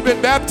Ghost, you've been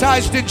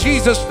baptized in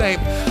Jesus' name.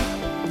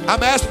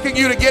 I'm asking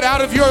you to get out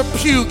of your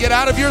pew, get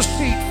out of your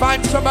seat,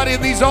 find somebody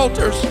in these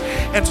altars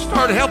and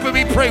start helping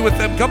me pray with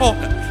them. Come on.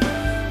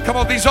 Come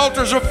on, these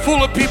altars are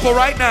full of people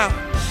right now.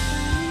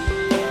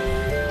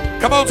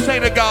 Come on,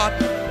 saint of God.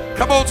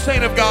 Come on,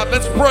 saint of God,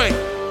 let's pray.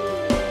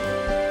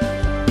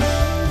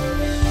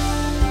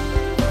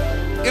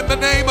 In the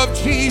name of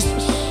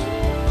Jesus.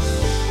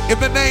 In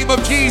the name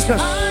of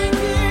Jesus.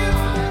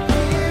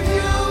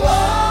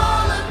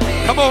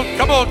 Come on,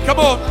 come on, come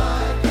on.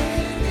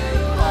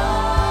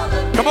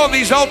 Come on,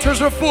 these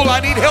altars are full. I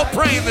need help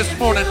praying this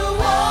morning.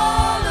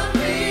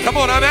 Come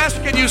on, I'm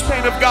asking you,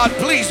 saint of God,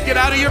 please get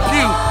out of your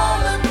pew.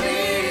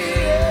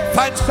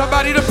 Find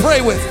somebody to pray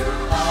with.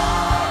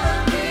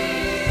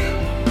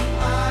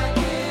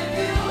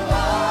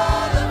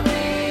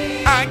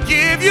 I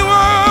give you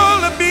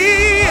all of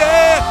me,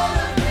 yeah.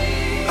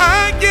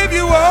 I give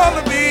you all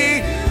of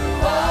me.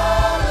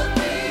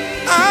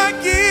 I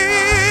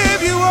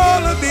give you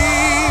all of me.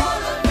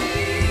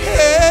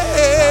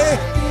 Hey.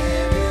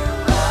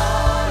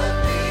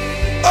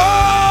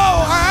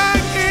 Oh, I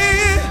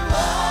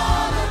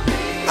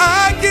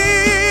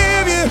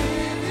give you.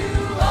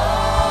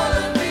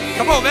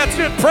 Come on, that's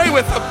it. Pray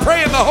with them.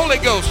 Pray in the Holy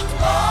Ghost.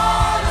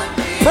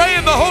 Pray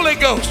in the Holy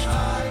Ghost.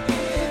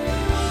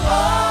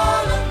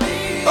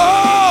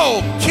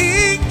 Oh,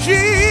 King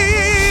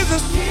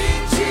Jesus,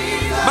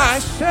 my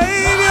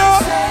Savior,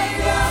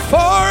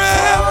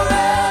 forever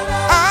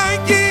I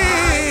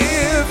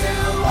give.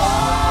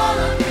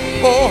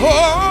 Oh,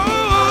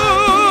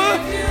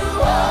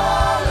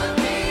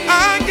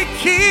 I give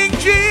King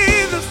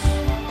Jesus,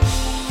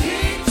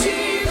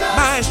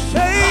 my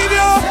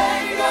Savior.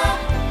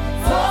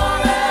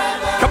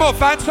 Come on,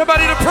 find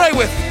somebody to pray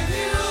with.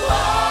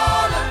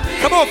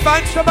 Come on,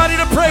 find somebody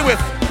to pray with.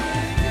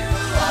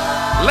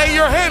 Lay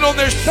your hand on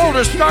their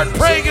shoulder. Start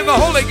praying in the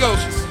Holy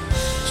Ghost.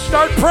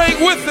 Start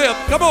praying with them.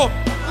 Come on.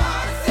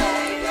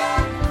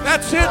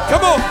 That's it.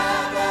 Come on.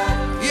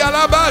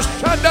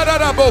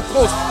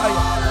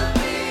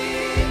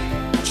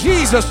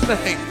 Jesus'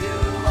 name.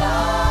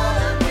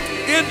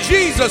 In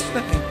Jesus'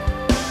 name.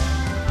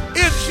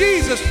 In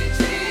Jesus'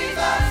 name.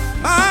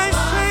 My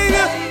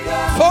Savior,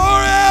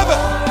 forever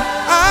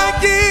I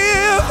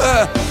give.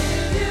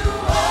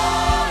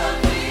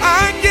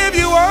 I give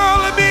you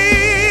all of me.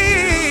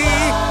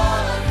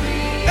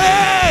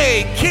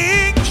 Hey,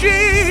 King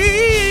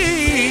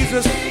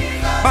Jesus,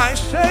 my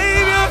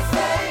Savior,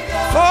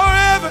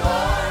 forever.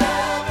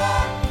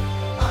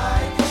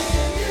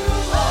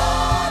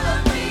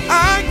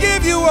 I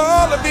give you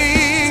all of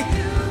me.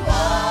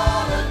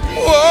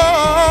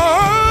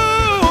 Whoa,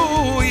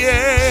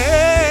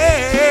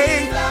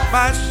 yeah,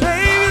 my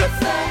Savior,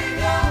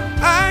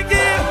 I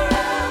give.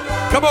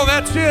 Come on,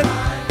 that's it.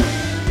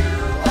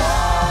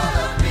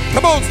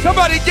 Come on,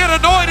 somebody get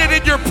anointed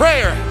in your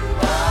prayer.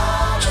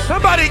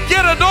 Somebody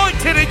get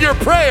anointed in your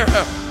prayer.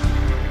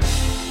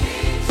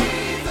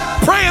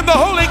 Pray in the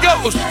Holy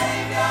Ghost.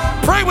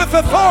 Pray with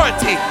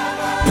authority.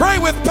 Pray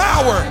with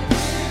power.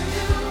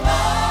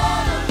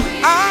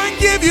 I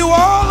give you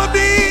all of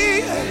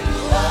me.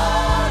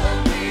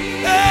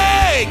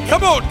 Hey,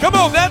 come on, come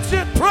on, that's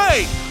it.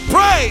 Pray,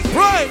 pray,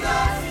 pray.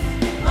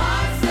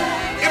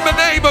 In the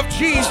name of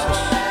Jesus.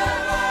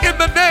 In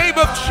the name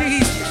of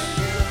Jesus.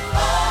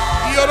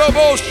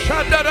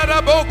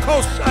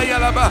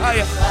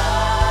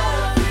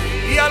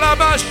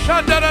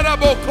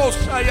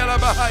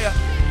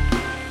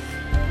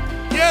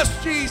 Yes,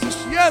 Jesus.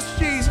 Yes,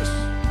 Jesus.